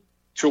me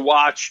to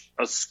watch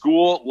a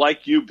school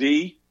like UB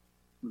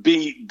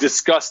be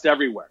discussed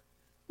everywhere.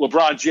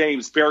 LeBron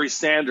James, Barry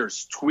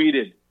Sanders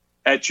tweeted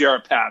at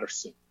Jaret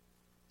Patterson.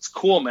 It's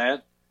cool,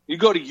 man. You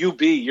go to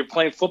UB, you're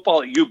playing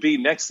football at UB.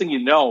 Next thing you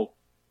know,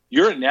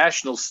 you're a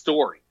national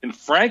story. And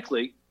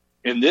frankly,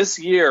 in this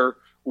year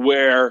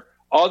where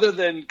other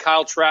than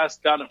Kyle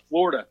Trask down in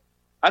Florida,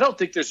 I don't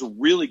think there's a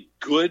really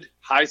good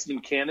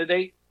Heisman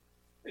candidate.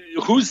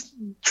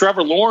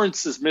 Trevor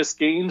Lawrence has missed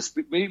games.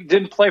 He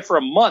didn't play for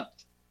a month.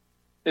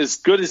 As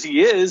good as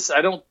he is,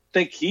 I don't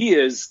think he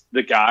is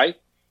the guy.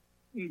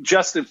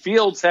 Justin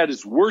Fields had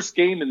his worst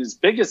game and his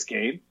biggest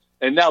game,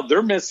 and now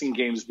they're missing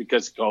games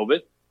because of COVID.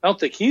 I don't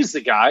think he's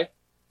the guy.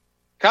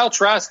 Kyle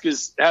Trask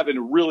is having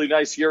a really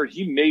nice year, and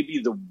he may be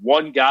the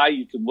one guy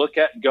you can look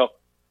at and go,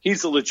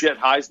 he's a legit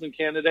Heisman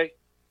candidate.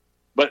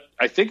 But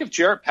I think if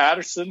Jaret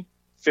Patterson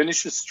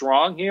finishes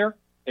strong here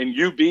and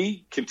UB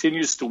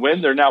continues to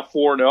win, they're now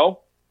 4-0.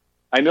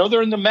 I know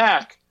they're in the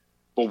MAC,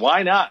 but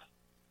why not?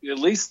 At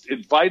least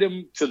invite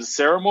him to the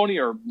ceremony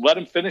or let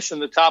him finish in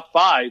the top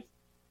 5.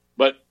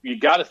 But you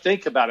got to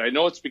think about it. I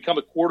know it's become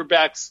a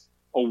quarterback's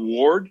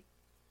award.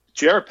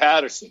 Jaret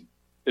Patterson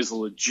is a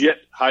legit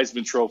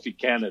Heisman Trophy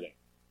candidate.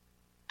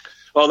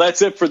 Well,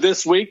 that's it for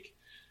this week.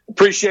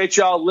 Appreciate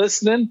y'all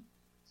listening.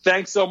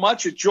 Thanks so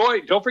much. Enjoy.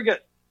 Don't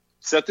forget,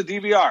 set the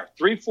DVR.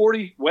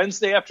 3:40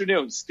 Wednesday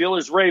afternoon.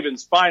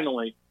 Steelers-Ravens,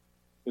 finally.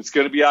 It's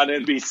going to be on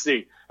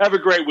NBC. Have a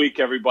great week,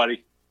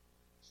 everybody.